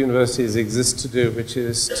is what universities exist to do, which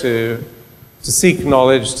is to seek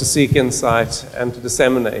knowledge, to seek insight, and to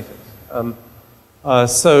disseminate it.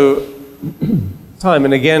 So time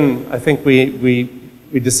and again, I think we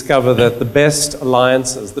we discover that the best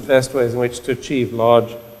alliances, the best ways in which to achieve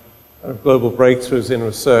large global breakthroughs in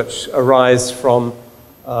research arise from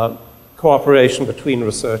cooperation between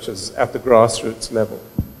researchers at the grassroots level.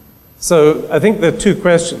 So I think there are two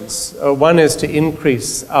questions. One is to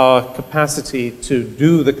increase our capacity to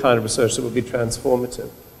do the kind of research that will be transformative,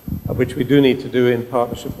 which we do need to do in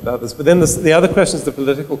partnership with others. But then the other question is the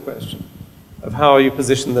political question of how you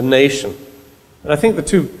position the nation. And I think the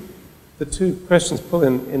two questions pull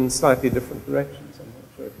in slightly different directions. I'm not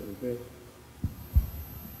sure if you agree.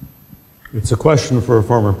 It's a question for a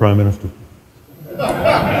former Prime Minister.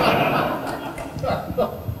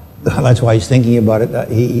 That's why he's thinking about it.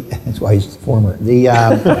 That's why he's former.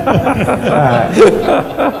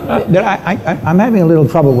 I'm having a little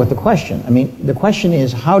trouble with the question. I mean, the question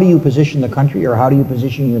is, how do you position the country, or how do you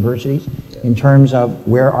position universities in terms of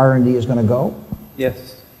where R&D is going to go?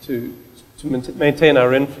 Yes, to maintain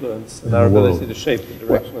our influence and our ability to shape the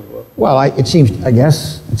direction of the world. Well, it seems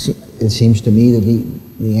to me that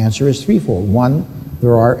the answer is threefold. One,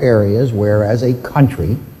 there are areas where, as a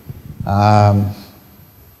country,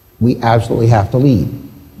 we absolutely have to lead.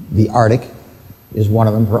 The Arctic is one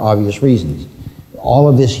of them for obvious reasons. All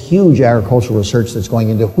of this huge agricultural research that's going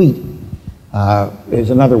into wheat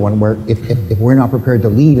is another one where if we're not prepared to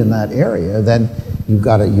lead in that area, then you've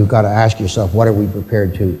got to ask yourself, what are we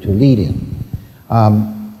prepared to lead in?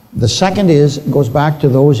 The second goes back to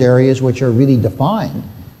those areas which are really defined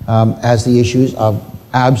as the issues of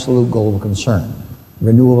absolute global concern.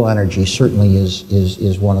 Renewable energy certainly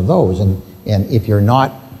is one of those, and if you're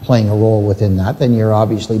not playing a role within that, then you're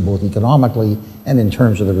obviously, both economically and in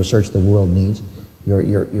terms of the research the world needs, you're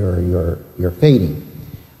fading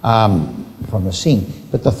from the scene.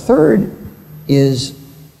 But the third is,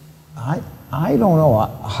 I don't know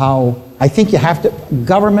how. I think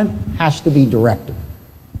government has to be directive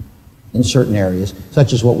in certain areas,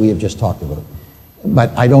 such as what we have just talked about.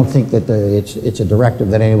 But I don't think that it's a directive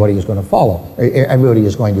that anybody is going to follow. Everybody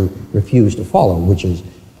is going to refuse to follow, which is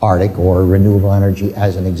Arctic or renewable energy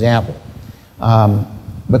as an example.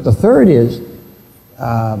 But the third is,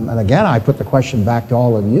 and again I put the question back to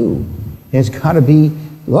all of you, it's got to be,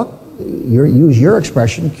 look, use your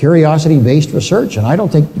expression, curiosity-based research. And I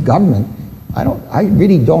don't think government, I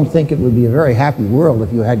really don't think it would be a very happy world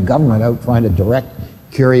if you had government out trying to direct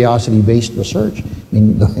curiosity-based research. I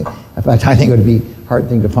mean, in fact, I think it would be a hard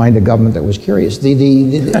thing to find a government that was curious. The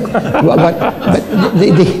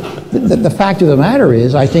fact of the matter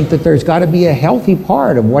is, I think that there's got to be a healthy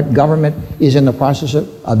part of what government is in the process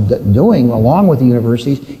of doing, along with the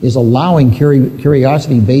universities, is allowing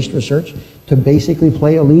curiosity-based research to basically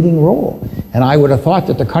play a leading role. And I would have thought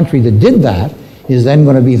that the country that did that is then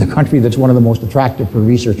going to be the country that's one of the most attractive for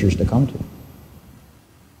researchers to come to.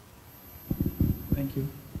 Thank you.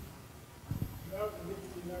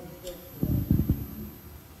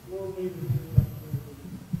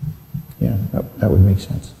 Yeah, that would make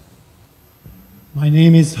sense. My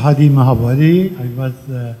name is Hadi Mahabadi. I was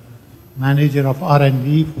the manager of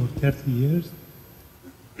R&D for 30 years.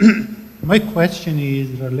 My question is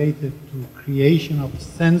related to creation of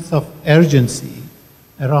sense of urgency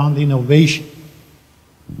around innovation.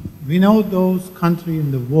 We know those countries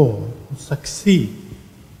in the world who succeed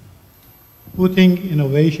putting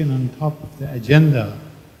innovation on top of the agenda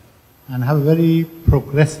and have a very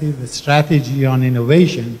progressive strategy on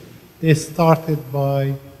innovation. They started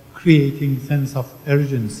by creating sense of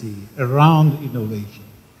urgency around innovation.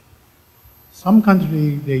 Some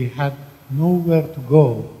countries, they had nowhere to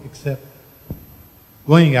go except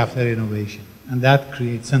going after innovation, and that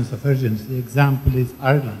creates sense of urgency. The example is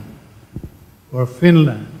Ireland or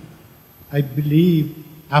Finland. I believe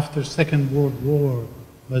after Second World War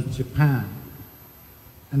was Japan,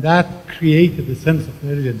 and that created a sense of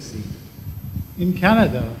urgency. In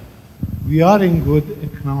Canada, we are in good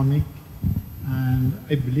economic, and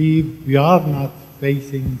I believe we are not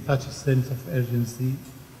facing such a sense of urgency,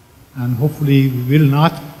 and hopefully we will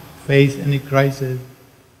not face any crisis.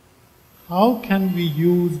 How can we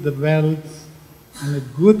use the wealth and a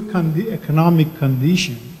good economic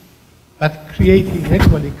condition, but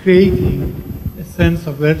equally creating a sense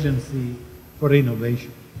of urgency for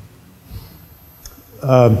innovation?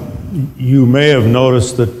 You may have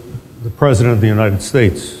noticed that the President of the United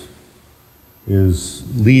States is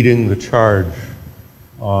leading the charge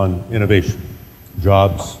on innovation,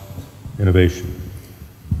 jobs, innovation.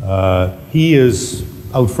 He is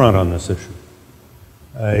out front on this issue.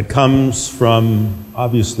 It comes from,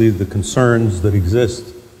 obviously, the concerns that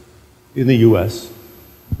exist in the U.S.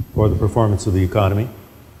 for the performance of the economy.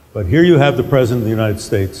 But here you have the President of the United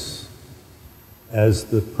States as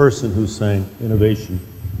the person who's saying innovation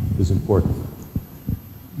is important.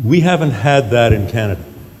 We haven't had that in Canada.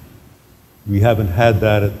 We haven't had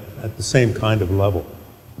that at the same kind of level.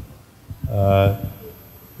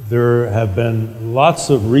 There have been lots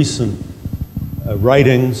of recent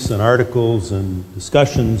writings and articles and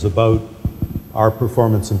discussions about our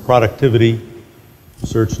performance in productivity,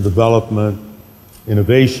 research and development,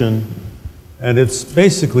 innovation, and it's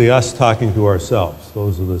basically us talking to ourselves,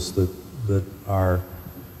 those of us that are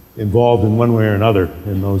involved in one way or another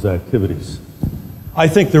in those activities. I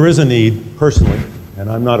think there is a need, personally, and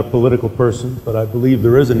I'm not a political person, but I believe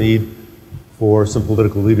there is a need for some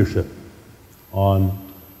political leadership on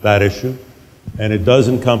that issue, and it does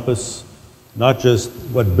encompass not just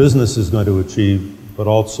what business is going to achieve, but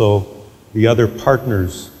also the other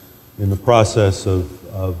partners in the process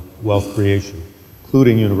of wealth creation,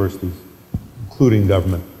 including universities, including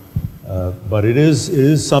government. But it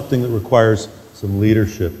is something that requires some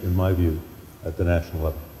leadership, in my view, at the national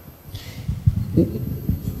level.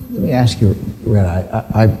 Let me ask you, Red,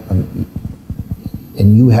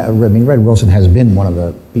 and you have, I mean, Red Wilson has been one of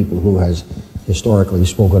the people who has historically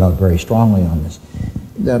spoken out very strongly on this.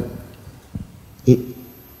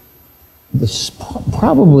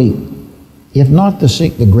 Probably, if not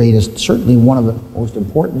the greatest, certainly one of the most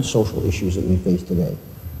important social issues that we face today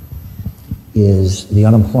is the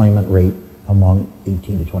unemployment rate among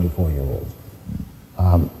 18 to 24-year-olds.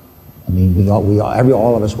 I mean,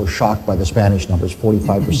 all of us were shocked by the Spanish numbers.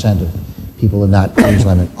 45% of people in that age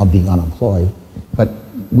limit are being unemployed, but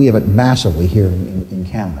we have it massively here in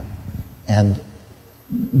Canada. And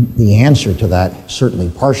the answer to that, certainly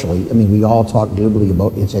partially, I mean, we all talk glibly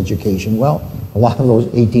about its education. Well, a lot of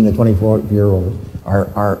those 18 to 24-year-olds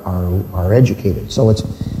are educated. So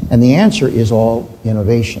and the answer is all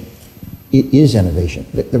innovation. It is innovation.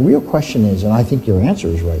 The real question is, and I think your answer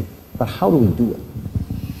is right, but how do we do it?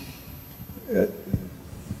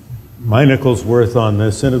 My nickel's worth on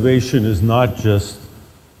this. Innovation is not just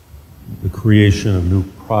the creation of new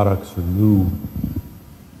products or new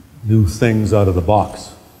things out of the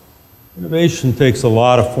box. Innovation takes a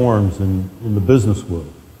lot of forms in the business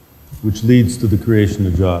world, which leads to the creation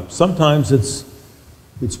of jobs. Sometimes it's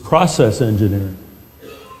process engineering,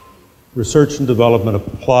 research and development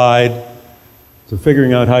applied to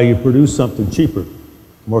figuring out how you produce something cheaper,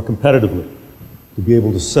 more competitively, to be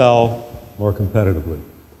able to sell more competitively.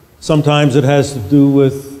 Sometimes it has to do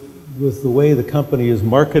with the way the company is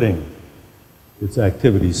marketing its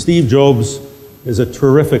activities. Steve Jobs is a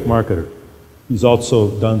terrific marketer. He's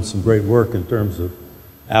also done some great work in terms of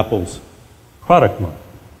Apple's product market.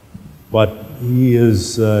 But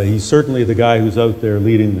he's certainly the guy who's out there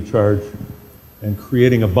leading the charge and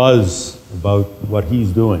creating a buzz about what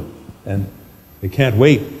he's doing. And they can't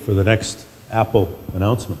wait for the next Apple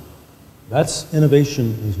announcement. That's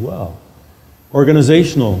innovation as well.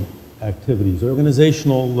 Organizational activities,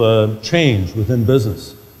 organizational change within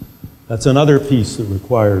business. That's another piece that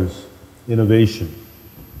requires innovation.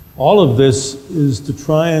 All of this is to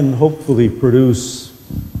try and hopefully produce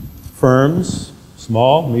firms,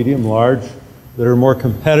 small, medium, large, that are more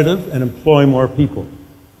competitive and employ more people,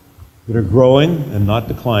 that are growing and not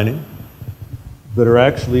declining, that are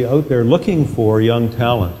actually out there looking for young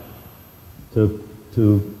talent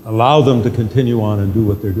to allow them to continue on and do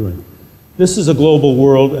what they're doing. This is a global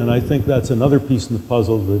world, and I think that's another piece in the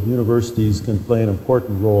puzzle that universities can play an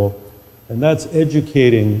important role, and that's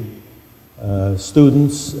educating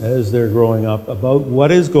students as they're growing up about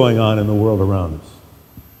what is going on in the world around us.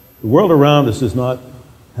 The world around us is not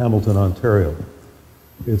Hamilton, Ontario.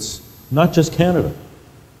 It's not just Canada.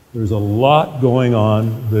 There's a lot going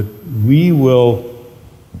on that we will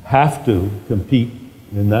have to compete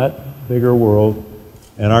in that bigger world,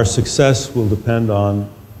 and our success will depend on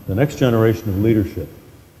the next generation of leadership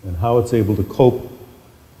and how it's able to cope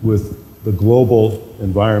with the global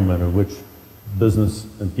environment in which business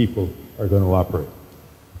and people are going to operate.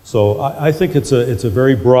 So I think it's a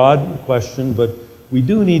very broad question, but we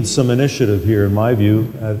do need some initiative here, in my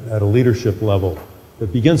view, at a leadership level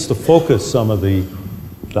that begins to focus some of the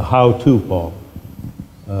how-to, Paul,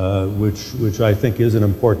 which I think is an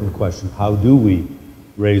important question. How do we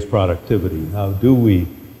raise productivity? How do we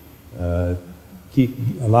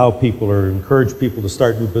allow people or encourage people to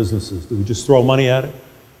start new businesses? Do we just throw money at it?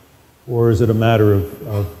 Or is it a matter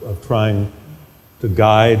of trying to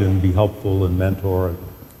guide and be helpful and mentor and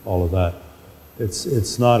all of that?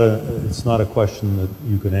 It's not a question that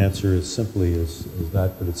you can answer as simply as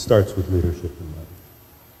that, but it starts with leadership in that.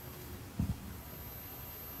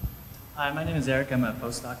 Hi, my name is Eric. I'm a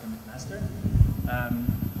postdoc at McMaster.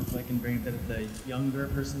 Hopefully I can bring a bit of the younger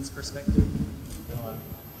person's perspective. A lot of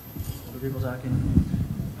older people talking.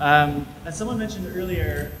 As someone mentioned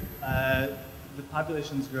earlier, the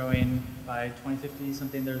population's growing by 2050,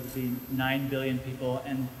 something there will be 9 billion people,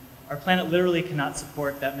 and our planet literally cannot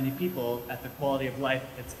support that many people at the quality of life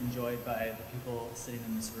that's enjoyed by the people sitting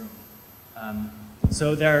in this room.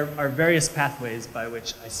 So there are various pathways by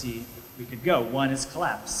which I see we could go. One is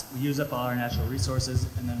collapse. We use up all our natural resources,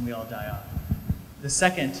 and then we all die off. The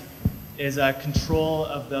second is control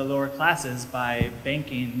of the lower classes by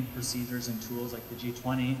banking procedures and tools like the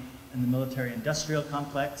G20 and the military-industrial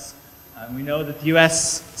complex. We know that the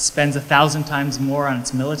US spends 1,000 times more on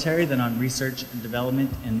its military than on research and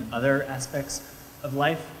development in other aspects of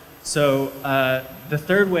life. So the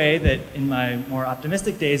third way that in my more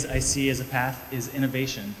optimistic days I see as a path is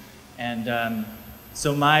innovation. And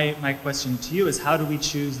so my question to you is, how do we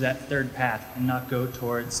choose that third path and not go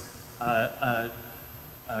towards a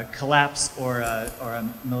collapse or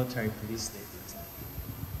a military police state, for example?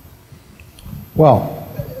 Well,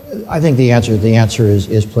 I think the answer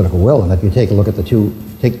is political will. And if you take a look at the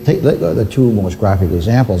two most graphic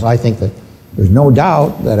examples, I think that there's no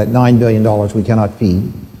doubt that at $9 billion we cannot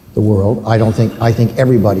feed the world. I think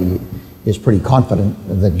everybody is pretty confident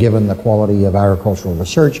that given the quality of agricultural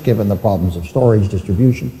research, given the problems of storage,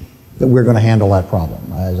 distribution, that we're going to handle that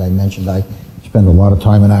problem. As I mentioned, I spend a lot of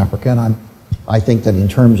time in Africa, and I think that in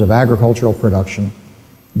terms of agricultural production,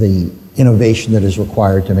 the innovation that is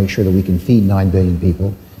required to make sure that we can feed 9 billion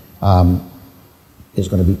people is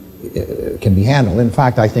going to be can be handled. In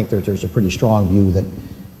fact, I think that there's a pretty strong view that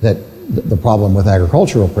the problem with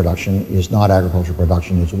agricultural production is not agricultural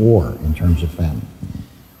production, it's war in terms of famine.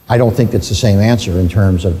 I don't think it's the same answer in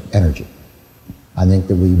terms of energy. I think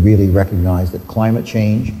that we really recognize that climate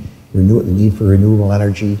change, the need for renewable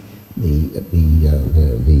energy, the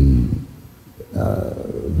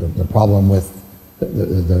problem with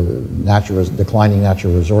the declining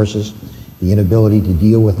natural resources, the inability to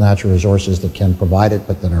deal with natural resources that can provide it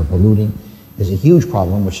but that are polluting, is a huge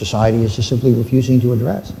problem which society is just simply refusing to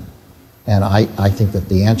address. And I think that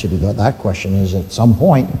the answer to that question is at some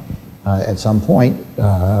point, the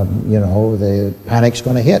panic's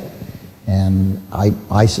going to hit. And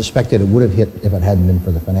I suspected it would have hit if it hadn't been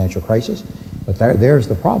for the financial crisis. But there's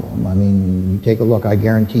the problem. I mean, you take a look, I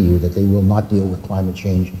guarantee you that they will not deal with climate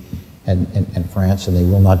change in France, and they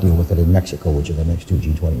will not deal with it in Mexico, which are the next two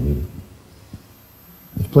G20 meetings.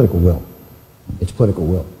 It's political will. It's political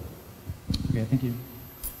will. Okay, thank you.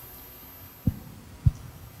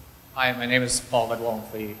 Hi, my name is Paul Bedwell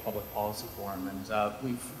with the Public Policy Forum, and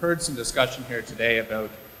we've heard some discussion here today about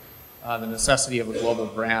the necessity of a global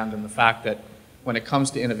brand and the fact that when it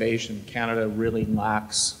comes to innovation, Canada really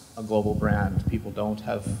lacks a global brand. People don't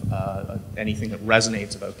have anything that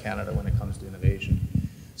resonates about Canada when it comes to innovation.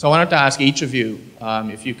 So I wanted to ask each of you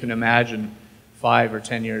if you can imagine 5 or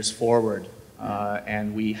 10 years forward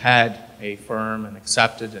and we had a firm and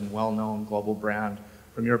accepted and well-known global brand.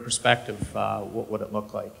 From your perspective, what would it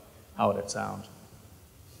look like? How would it sound?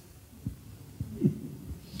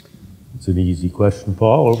 It's an easy question,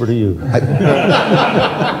 Paul. Over to you.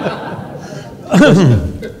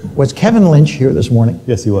 Was Kevin Lynch here this morning?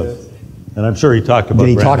 Yes, he was. And I'm sure he talked about it.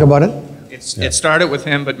 Did he talk about it? It started with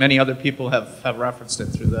him, but many other people have referenced it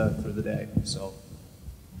through the day. So,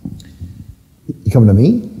 You coming to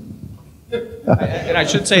me? and I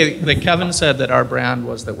should say that Kevin said that our brand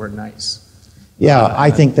was that we're nice. Yeah, I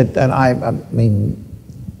think that, and I mean,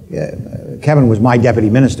 Kevin was my deputy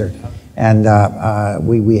minister, and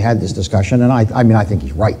we had this discussion, and I mean, I think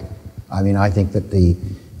he's right. I mean, I think that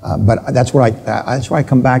but that's why I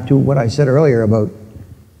come back to what I said earlier about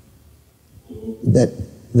that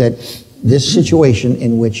this situation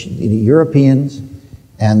in which the Europeans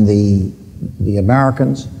and the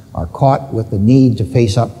Americans are caught with the need to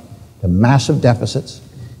face up to massive deficits.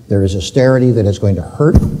 There is austerity that is going to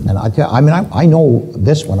hurt, and I know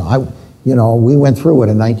this one. We went through it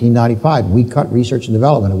in 1995. We cut research and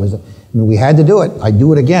development. We had to do it. I'd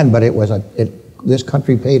do it again, but this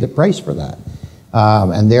country paid a price for that,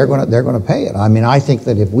 and they're going to pay it. I mean, I think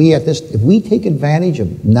that if we take advantage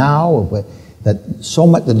of now that so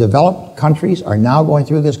much the developed countries are now going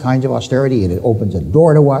through this kind of austerity, and it opens a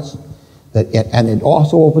door to us. And it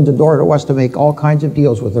also opens the door to us to make all kinds of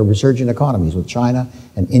deals with the resurgent economies, with China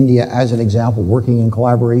and India as an example, working in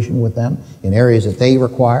collaboration with them in areas that they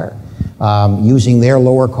require, using their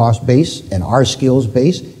lower cost base and our skills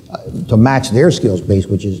base to match their skills base,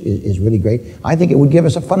 which is really great. I think it would give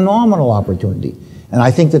us a phenomenal opportunity. And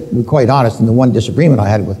I think that, to be quite honest, and the one disagreement I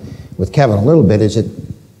had with Kevin a little bit is that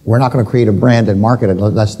we're not going to create a brand and market it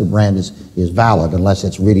unless the brand is valid, unless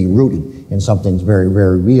it's really rooted in something very,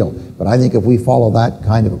 very real. But I think if we follow that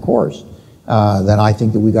kind of a course, then I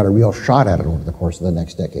think that we got a real shot at it over the course of the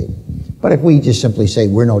next decade. But if we just simply say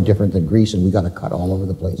we're no different than Greece and we got to cut all over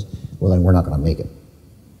the place, well, then we're not going to make it.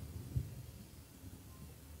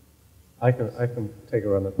 I can take a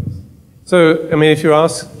run at this. So, I mean, if you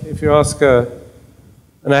ask an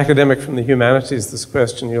academic from the humanities this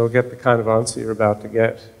question, you'll get the kind of answer you're about to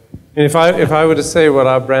get. And if I were to say what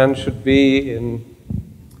our brand should be in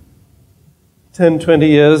 10, 20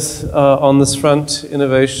 years on this front,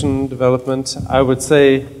 innovation, development, I would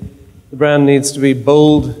say the brand needs to be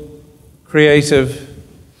bold, creative,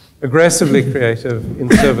 aggressively creative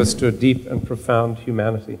in service to a deep and profound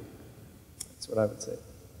humanity. That's what I would say.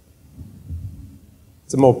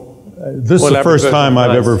 It's a more this is the first time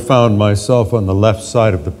I've ever found myself on the left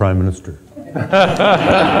side of the Prime Minister.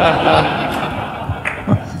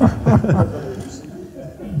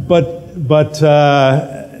 But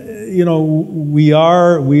you know, we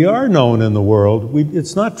are known in the world.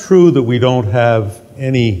 It's not true that we don't have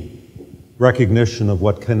any recognition of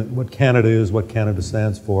what Canada is, what Canada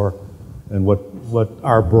stands for, and what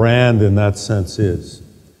our brand in that sense is.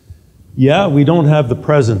 Yeah, we don't have the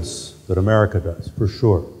presence that America does, for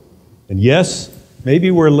sure. And yes,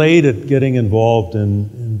 maybe we're late at getting involved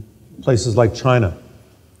in places like China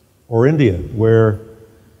or India, where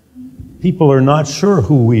people are not sure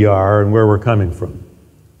who we are and where we're coming from.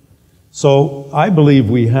 So I believe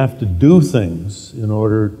we have to do things in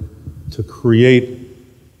order to create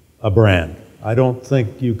a brand. I don't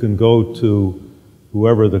think you can go to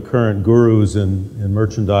whoever the current gurus in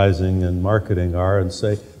merchandising and marketing are and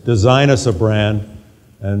say, design us a brand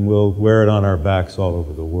and we'll wear it on our backs all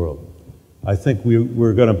over the world. I think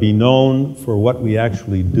we're going to be known for what we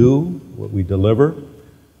actually do, what we deliver.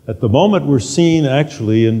 At the moment, we're seen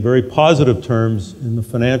actually in very positive terms in the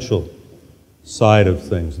financial side of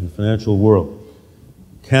things, in the financial world.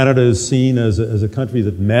 Canada is seen as a country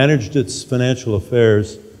that managed its financial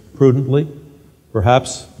affairs prudently,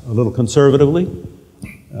 perhaps a little conservatively,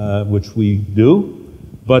 which we do,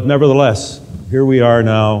 but nevertheless, here we are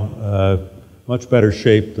now, much better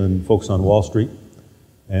shape than folks on Wall Street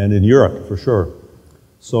and in Europe, for sure.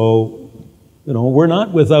 So, you know, we're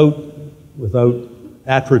not without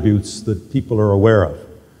attributes that people are aware of.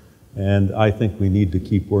 And I think we need to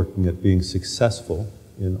keep working at being successful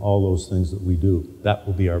in all those things that we do. That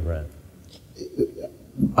will be our brand.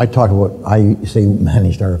 I say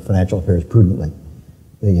managed our financial affairs prudently.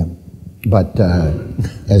 But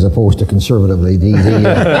as opposed to conservatively,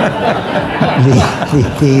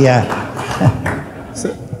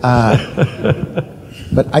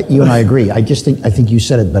 but you and I agree. I think you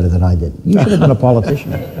said it better than I did. You should have been a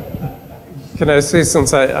politician. Can I say,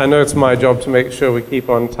 since I know it's my job to make sure we keep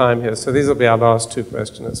on time here, so these will be our last two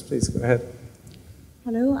questioners. Please go ahead.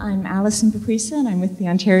 Hello, I'm Alison Paprisa, and I'm with the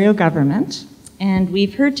Ontario government. And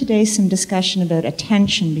we've heard today some discussion about a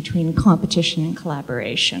tension between competition and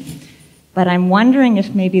collaboration. But I'm wondering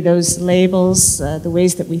if maybe those labels, the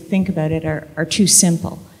ways that we think about it, are too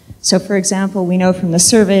simple. So for example, we know from the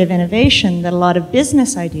Survey of Innovation that a lot of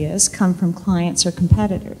business ideas come from clients or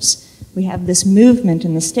competitors. We have this movement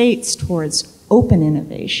in the States towards open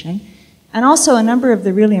innovation, and also a number of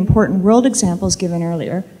the really important world examples given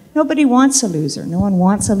earlier. Nobody wants a loser. No one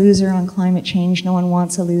wants a loser on climate change. No one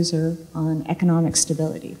wants a loser on economic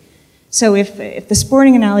stability. So if the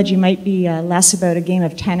sporting analogy might be less about a game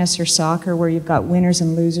of tennis or soccer where you've got winners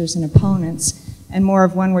and losers and opponents, and more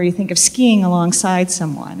of one where you think of skiing alongside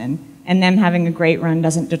someone, and them having a great run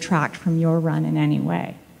doesn't detract from your run in any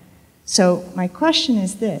way. So my question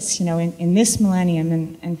is this, you know, in this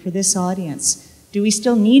millennium and for this audience, do we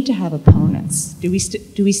still need to have opponents? Do we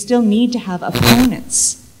still need to have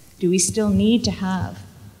opponents? Do we still need to have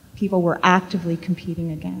people we're actively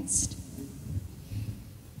competing against?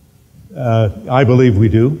 I believe we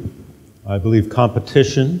do. I believe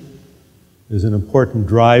competition is an important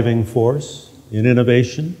driving force in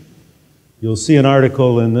innovation. You'll see an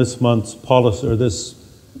article in this month's policy, or this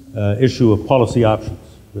issue of Policy Options,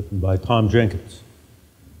 written by Tom Jenkins,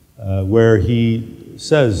 where he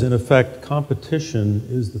says, in effect, competition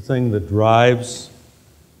is the thing that drives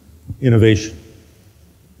innovation.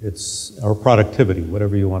 It's our productivity,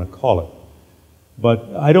 whatever you want to call it.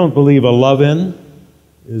 But I don't believe a love-in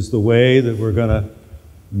is the way that we're going to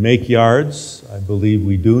make yards. I believe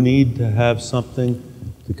we do need to have something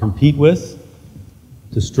to compete with,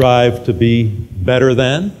 to strive to be better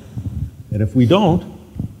than. And if we don't,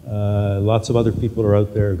 lots of other people are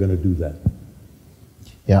out there are going to do that.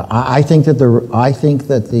 Yeah, I think that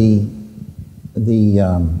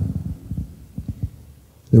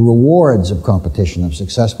the rewards of competition, of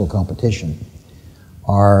successful competition,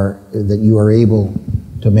 are that you are able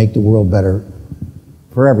to make the world better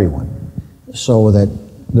for everyone. So that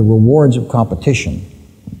the rewards of competition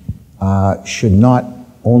should not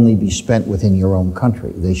only be spent within your own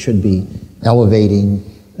country. They should be elevating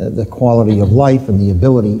the quality of life and the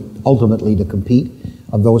ability ultimately to compete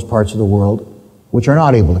of those parts of the world which are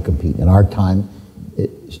not able to compete. In our time,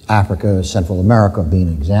 Africa, Central America being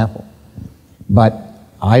an example. But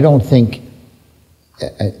I don't think,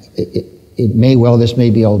 it may well, this may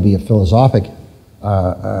be a philosophic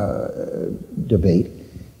debate,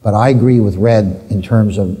 but I agree with Red in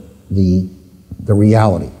terms of the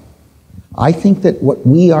reality. I think that what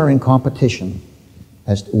we are in competition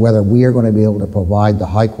as to whether we are going to be able to provide the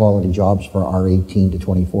high quality jobs for our 18 to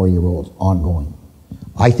 24-year-olds ongoing.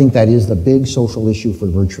 I think that is the big social issue for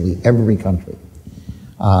virtually every country.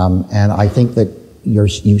 And I think that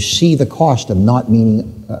you see the cost of not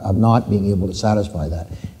being able to satisfy that.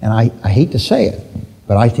 And I hate to say it,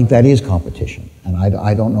 but I think that is competition. And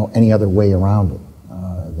I don't know any other way around it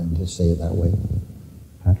than to say it that way.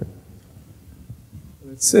 Patrick?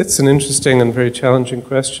 It's an interesting and very challenging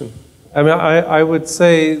question. I mean, I would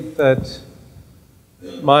say that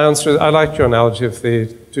my answer is, I like your analogy of the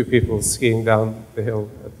two people skiing down the hill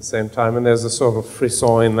at the same time, and there's a sort of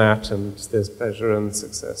frisson in that, and there's pleasure and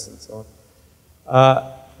success and so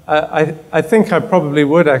on. I think I probably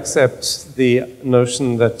would accept the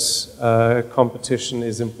notion that competition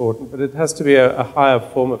is important, but it has to be a higher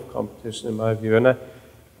form of competition in my view. And I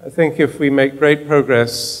think if we make great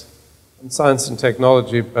progress in science and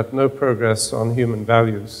technology, but no progress on human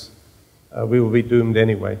values, we will be doomed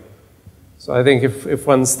anyway. So I think if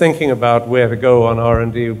one's thinking about where to go on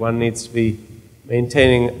R&D, one needs to be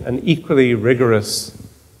maintaining an equally rigorous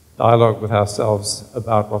dialogue with ourselves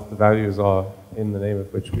about what the values are in the name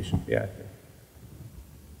of which we should be acting.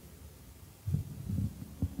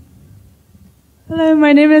 Hello,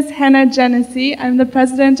 my name is Hannah Genesee. I'm the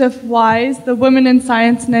president of WISE, the Women in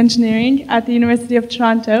Science and Engineering at the University of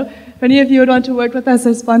Toronto. If any of you would want to work with us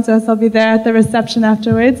or sponsor us, I'll be there at the reception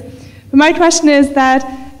afterwards. But my question is that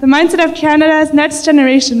the mindset of Canada's next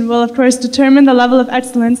generation will, of course, determine the level of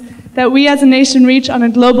excellence that we as a nation reach on a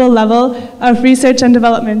global level of research and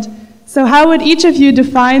development. So how would each of you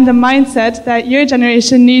define the mindset that your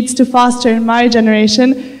generation needs to foster in my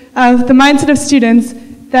generation, of the mindset of students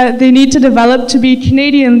that they need to develop to be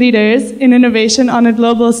Canadian leaders in innovation on a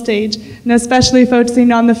global stage, and especially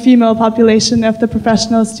focusing on the female population of the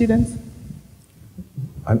professional students?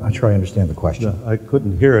 I'm not sure I understand the question. No, I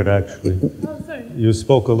couldn't hear it, actually. Oh, sorry. You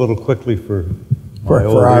spoke a little quickly for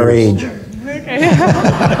our age. Okay.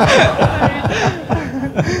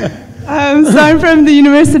 So I'm from the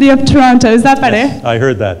University of Toronto. Is that better? Yes, I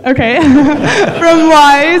heard that. Okay. From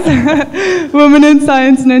WISE, Women in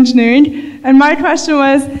Science and Engineering. And my question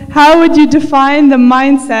was, how would you define the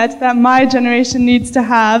mindset that my generation needs to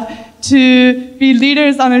have to be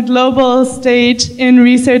leaders on a global stage in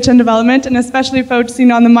research and development, and especially focusing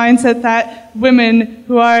on the mindset that women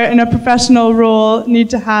who are in a professional role need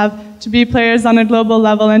to have to be players on a global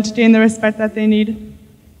level and to gain the respect that they need?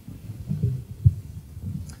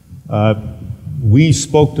 We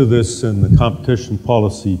spoke to this in the competition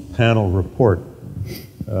policy panel report,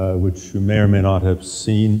 which you may or may not have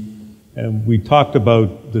seen. And we talked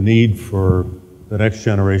about the need for the next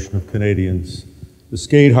generation of Canadians to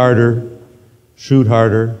skate harder, shoot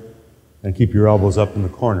harder, and keep your elbows up in the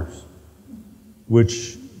corners,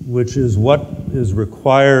 which is what is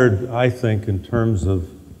required, I think, in terms of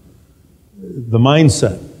the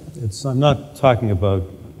mindset. I'm not talking about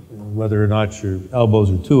whether or not your elbows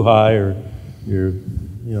are too high or you're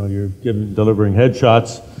delivering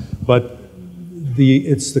headshots, but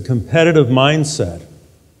it's the competitive mindset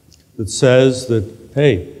that says that,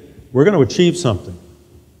 hey, we're going to achieve something,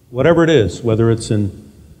 whatever it is, whether it's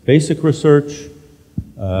in basic research,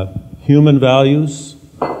 human values,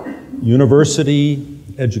 university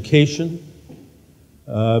education,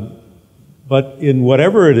 but in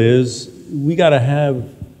whatever it is, we got to have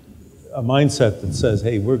a mindset that says,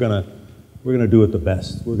 hey, we're going to do it the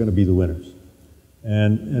best. We're going to be the winners.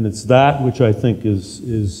 And it's that which I think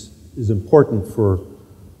is important for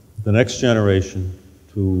the next generation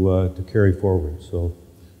to carry forward. So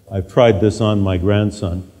I've tried this on my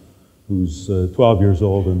grandson, who's 12 years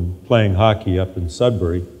old and playing hockey up in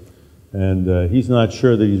Sudbury. And he's not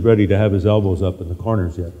sure that he's ready to have his elbows up in the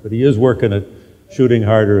corners yet, but he is working at shooting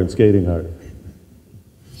harder and skating harder.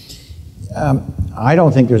 I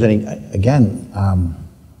don't think there's any,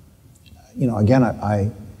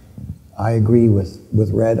 I agree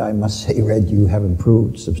with Red. I must say, Red, you have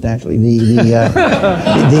improved substantially.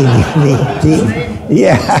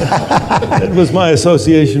 It was my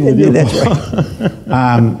association with you. That's right.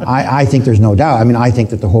 I think there's no doubt. I mean, I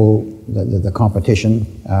think that the competition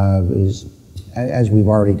is, as we've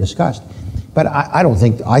already discussed. But I don't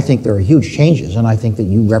think, I think there are huge changes, and I think that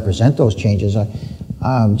you represent those changes.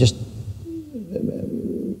 Just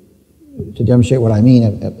to demonstrate what I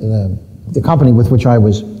mean, the company with which I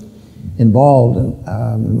was involved, and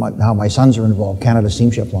now my sons are involved, Canada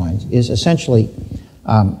Steamship Lines, is essentially,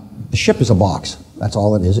 the ship is a box. That's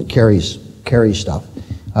all it is. It carries stuff.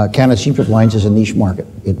 Canada Steamship Lines is a niche market.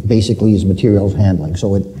 It basically is materials handling.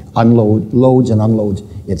 So it loads and unloads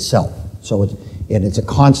itself. So it's a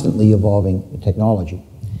constantly evolving technology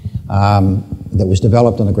that was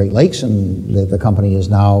developed on the Great Lakes, and the company is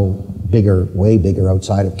now bigger, way bigger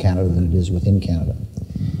outside of Canada than it is within Canada.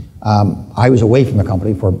 I was away from the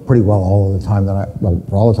company for pretty well all of the time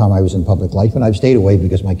for all the time I was in public life, and I've stayed away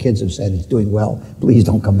because my kids have said it's doing well, please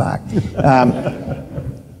don't come back.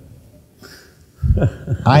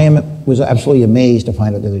 Was absolutely amazed to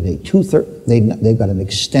find out the other day, they've got an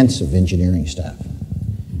extensive engineering staff.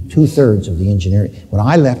 2/3 of the engineering, when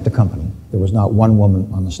I left the company, there was not one woman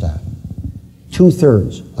on the staff.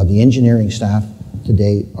 2/3 of the engineering staff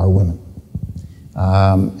today are women.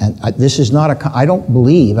 This is not I don't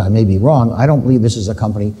believe, I may be wrong, I don't believe this is a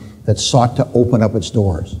company that sought to open up its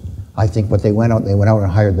doors. I think what they went out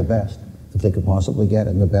and hired the best that they could possibly get,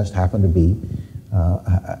 and the best happened to be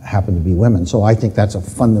women. So I think that's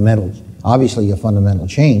obviously a fundamental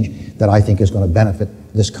change that I think is going to benefit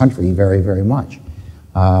this country very, very much.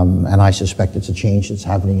 And I suspect it's a change that's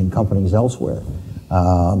happening in companies elsewhere,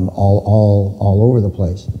 all over the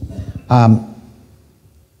place.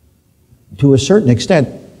 To a certain extent,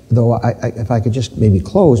 though, if I could just maybe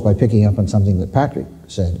close by picking up on something that Patrick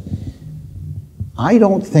said, I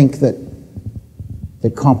don't think that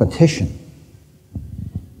competition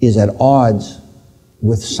is at odds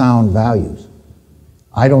with sound values.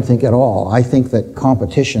 I don't think at all. I think that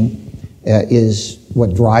competition is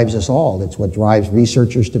what drives us all. It's what drives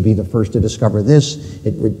researchers to be the first to discover this.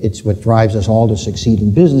 It's what drives us all to succeed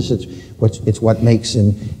in business. It's what makes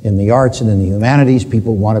in the arts and in the humanities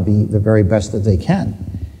people want to be the very best that they can.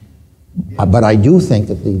 But I do think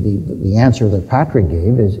that the answer that Patrick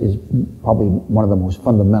gave is probably one of the most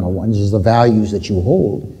fundamental ones, is the values that you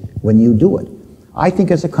hold when you do it. I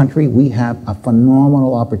think as a country we have a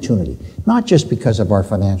phenomenal opportunity, not just because of our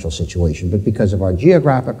financial situation, but because of our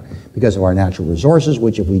geographic, because of our natural resources,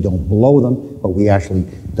 which if we don't blow them, but we actually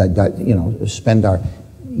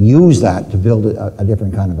use that to build a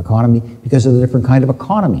different kind of economy, because of the different kind of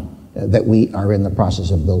economy that we are in the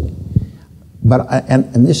process of building. But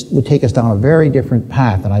and this would take us down a very different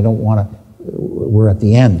path, and I don't want to. We're at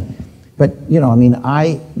the end. But, I mean,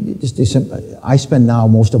 I spend now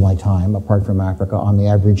most of my time, apart from Africa, on the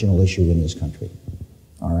Aboriginal issue in this country,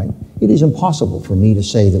 all right? It is impossible for me to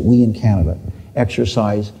say that we in Canada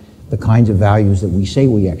exercise the kinds of values that we say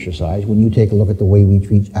we exercise when you take a look at the way we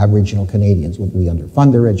treat Aboriginal Canadians. We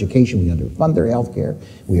underfund their education, we underfund their health care,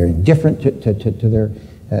 we are indifferent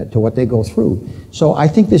to what they go through. So I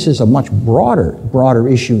think this is a much broader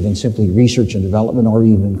issue than simply research and development or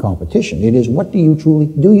even competition. It is, what do you truly,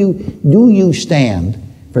 do you stand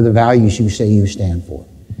for the values you say you stand for?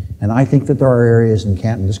 And I think that there are areas in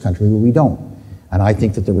this country where we don't. And I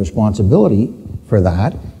think that the responsibility for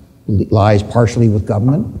that lies partially with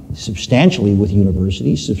government, substantially with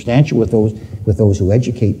universities, substantially with those who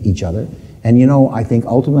educate each other. And I think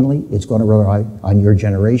ultimately it's going to rely on your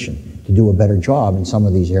generation to do a better job in some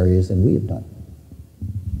of these areas than we have done.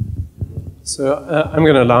 So I'm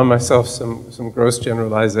going to allow myself some gross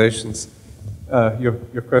generalizations.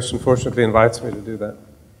 Your question fortunately invites me to do that.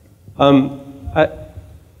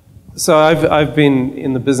 So I've been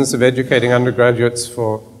in the business of educating undergraduates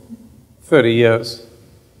for 30 years.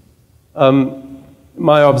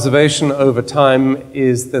 My observation over time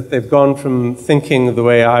is that they've gone from thinking the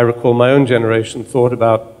way I recall my own generation thought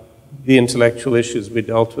about the intellectual issues we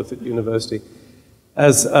dealt with at university,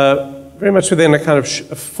 as very much within a kind of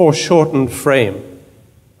foreshortened frame.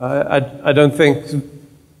 I don't think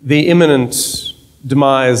the imminent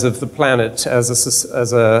demise of the planet as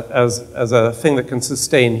a thing that can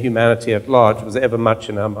sustain humanity at large was ever much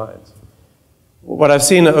in our minds. What I've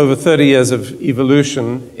seen over 30 years of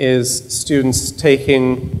evolution is students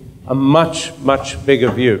taking a much, much bigger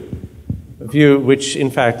view, a view which in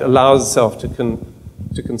fact allows itself to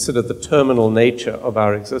consider the terminal nature of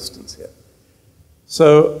our existence here.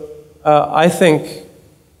 So I think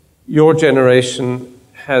your generation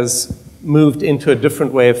has moved into a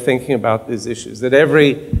different way of thinking about these issues, that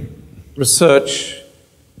every research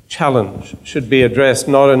challenge should be addressed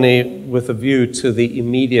not only with a view to the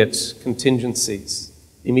immediate contingencies,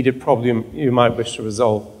 the immediate problem you might wish to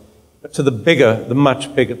resolve, but to the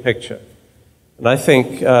much bigger picture. And I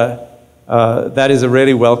think that is a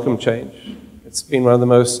really welcome change. It's been one of the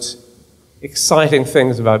most exciting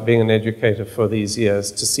things about being an educator for these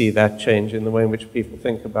years, to see that change in the way in which people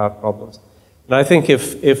think about problems. And I think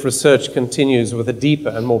if research continues with a deeper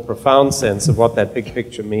and more profound sense of what that big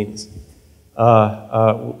picture means,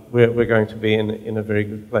 we're going to be in a very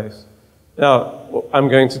good place. Now, I'm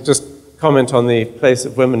going to just comment on the place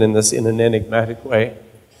of women in this in an enigmatic way.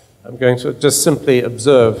 I'm going to just simply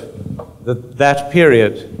observe that that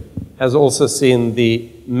period has also seen the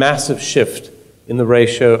massive shift in the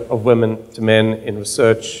ratio of women to men in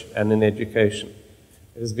research and in education.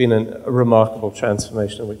 It has been a remarkable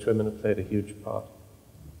transformation in which women have played a huge part.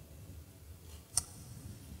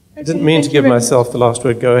 I didn't mean to give myself the last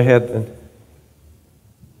word. Go ahead then.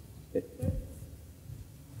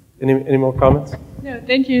 Any more comments? No,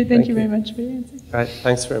 thank you. Thank you very much for your answer. Right,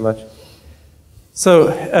 thanks very much. So,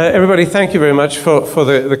 everybody, thank you very much for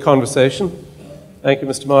the conversation. Thank you,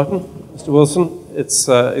 Mr. Martin, Mr. Wilson.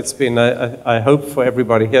 It's been, I hope, for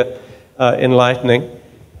everybody here, enlightening.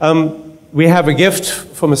 We have a gift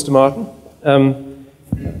for Mr. Martin.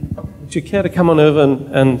 Would you care to come on over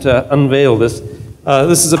and unveil this?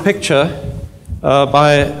 This is a picture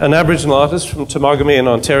by an Aboriginal artist from Temagami in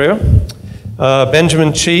Ontario,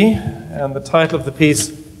 Benjamin Chi, and the title of the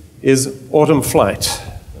piece is Autumn Flight.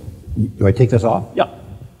 Do I take this off? Yeah.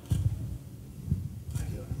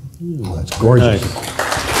 Oh, that's gorgeous. Nice.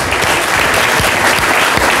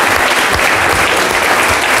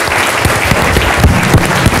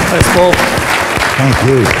 Thanks, Paul. Thank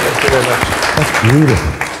you. Thank you very much. That's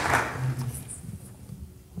beautiful.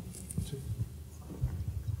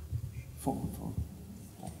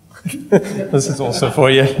 This is also for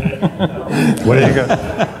you. There you go.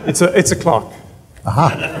 It's a clock.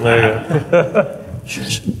 Aha. There you go.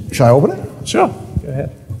 Should I open it? Sure. Go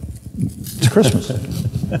ahead. It's Christmas.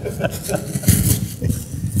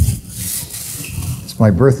 It's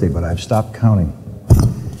my birthday, but I've stopped counting.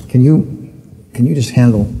 Can you just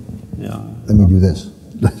handle? Yeah. Let me do this.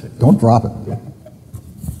 Don't drop it.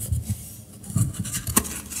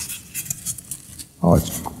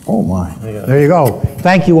 Oh my. There you go.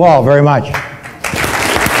 Thank you all very much.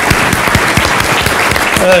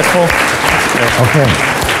 Paul. Okay.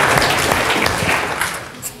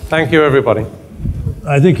 Thank you, everybody.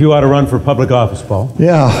 I think you ought to run for public office, Paul.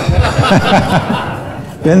 Yeah.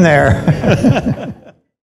 Been there.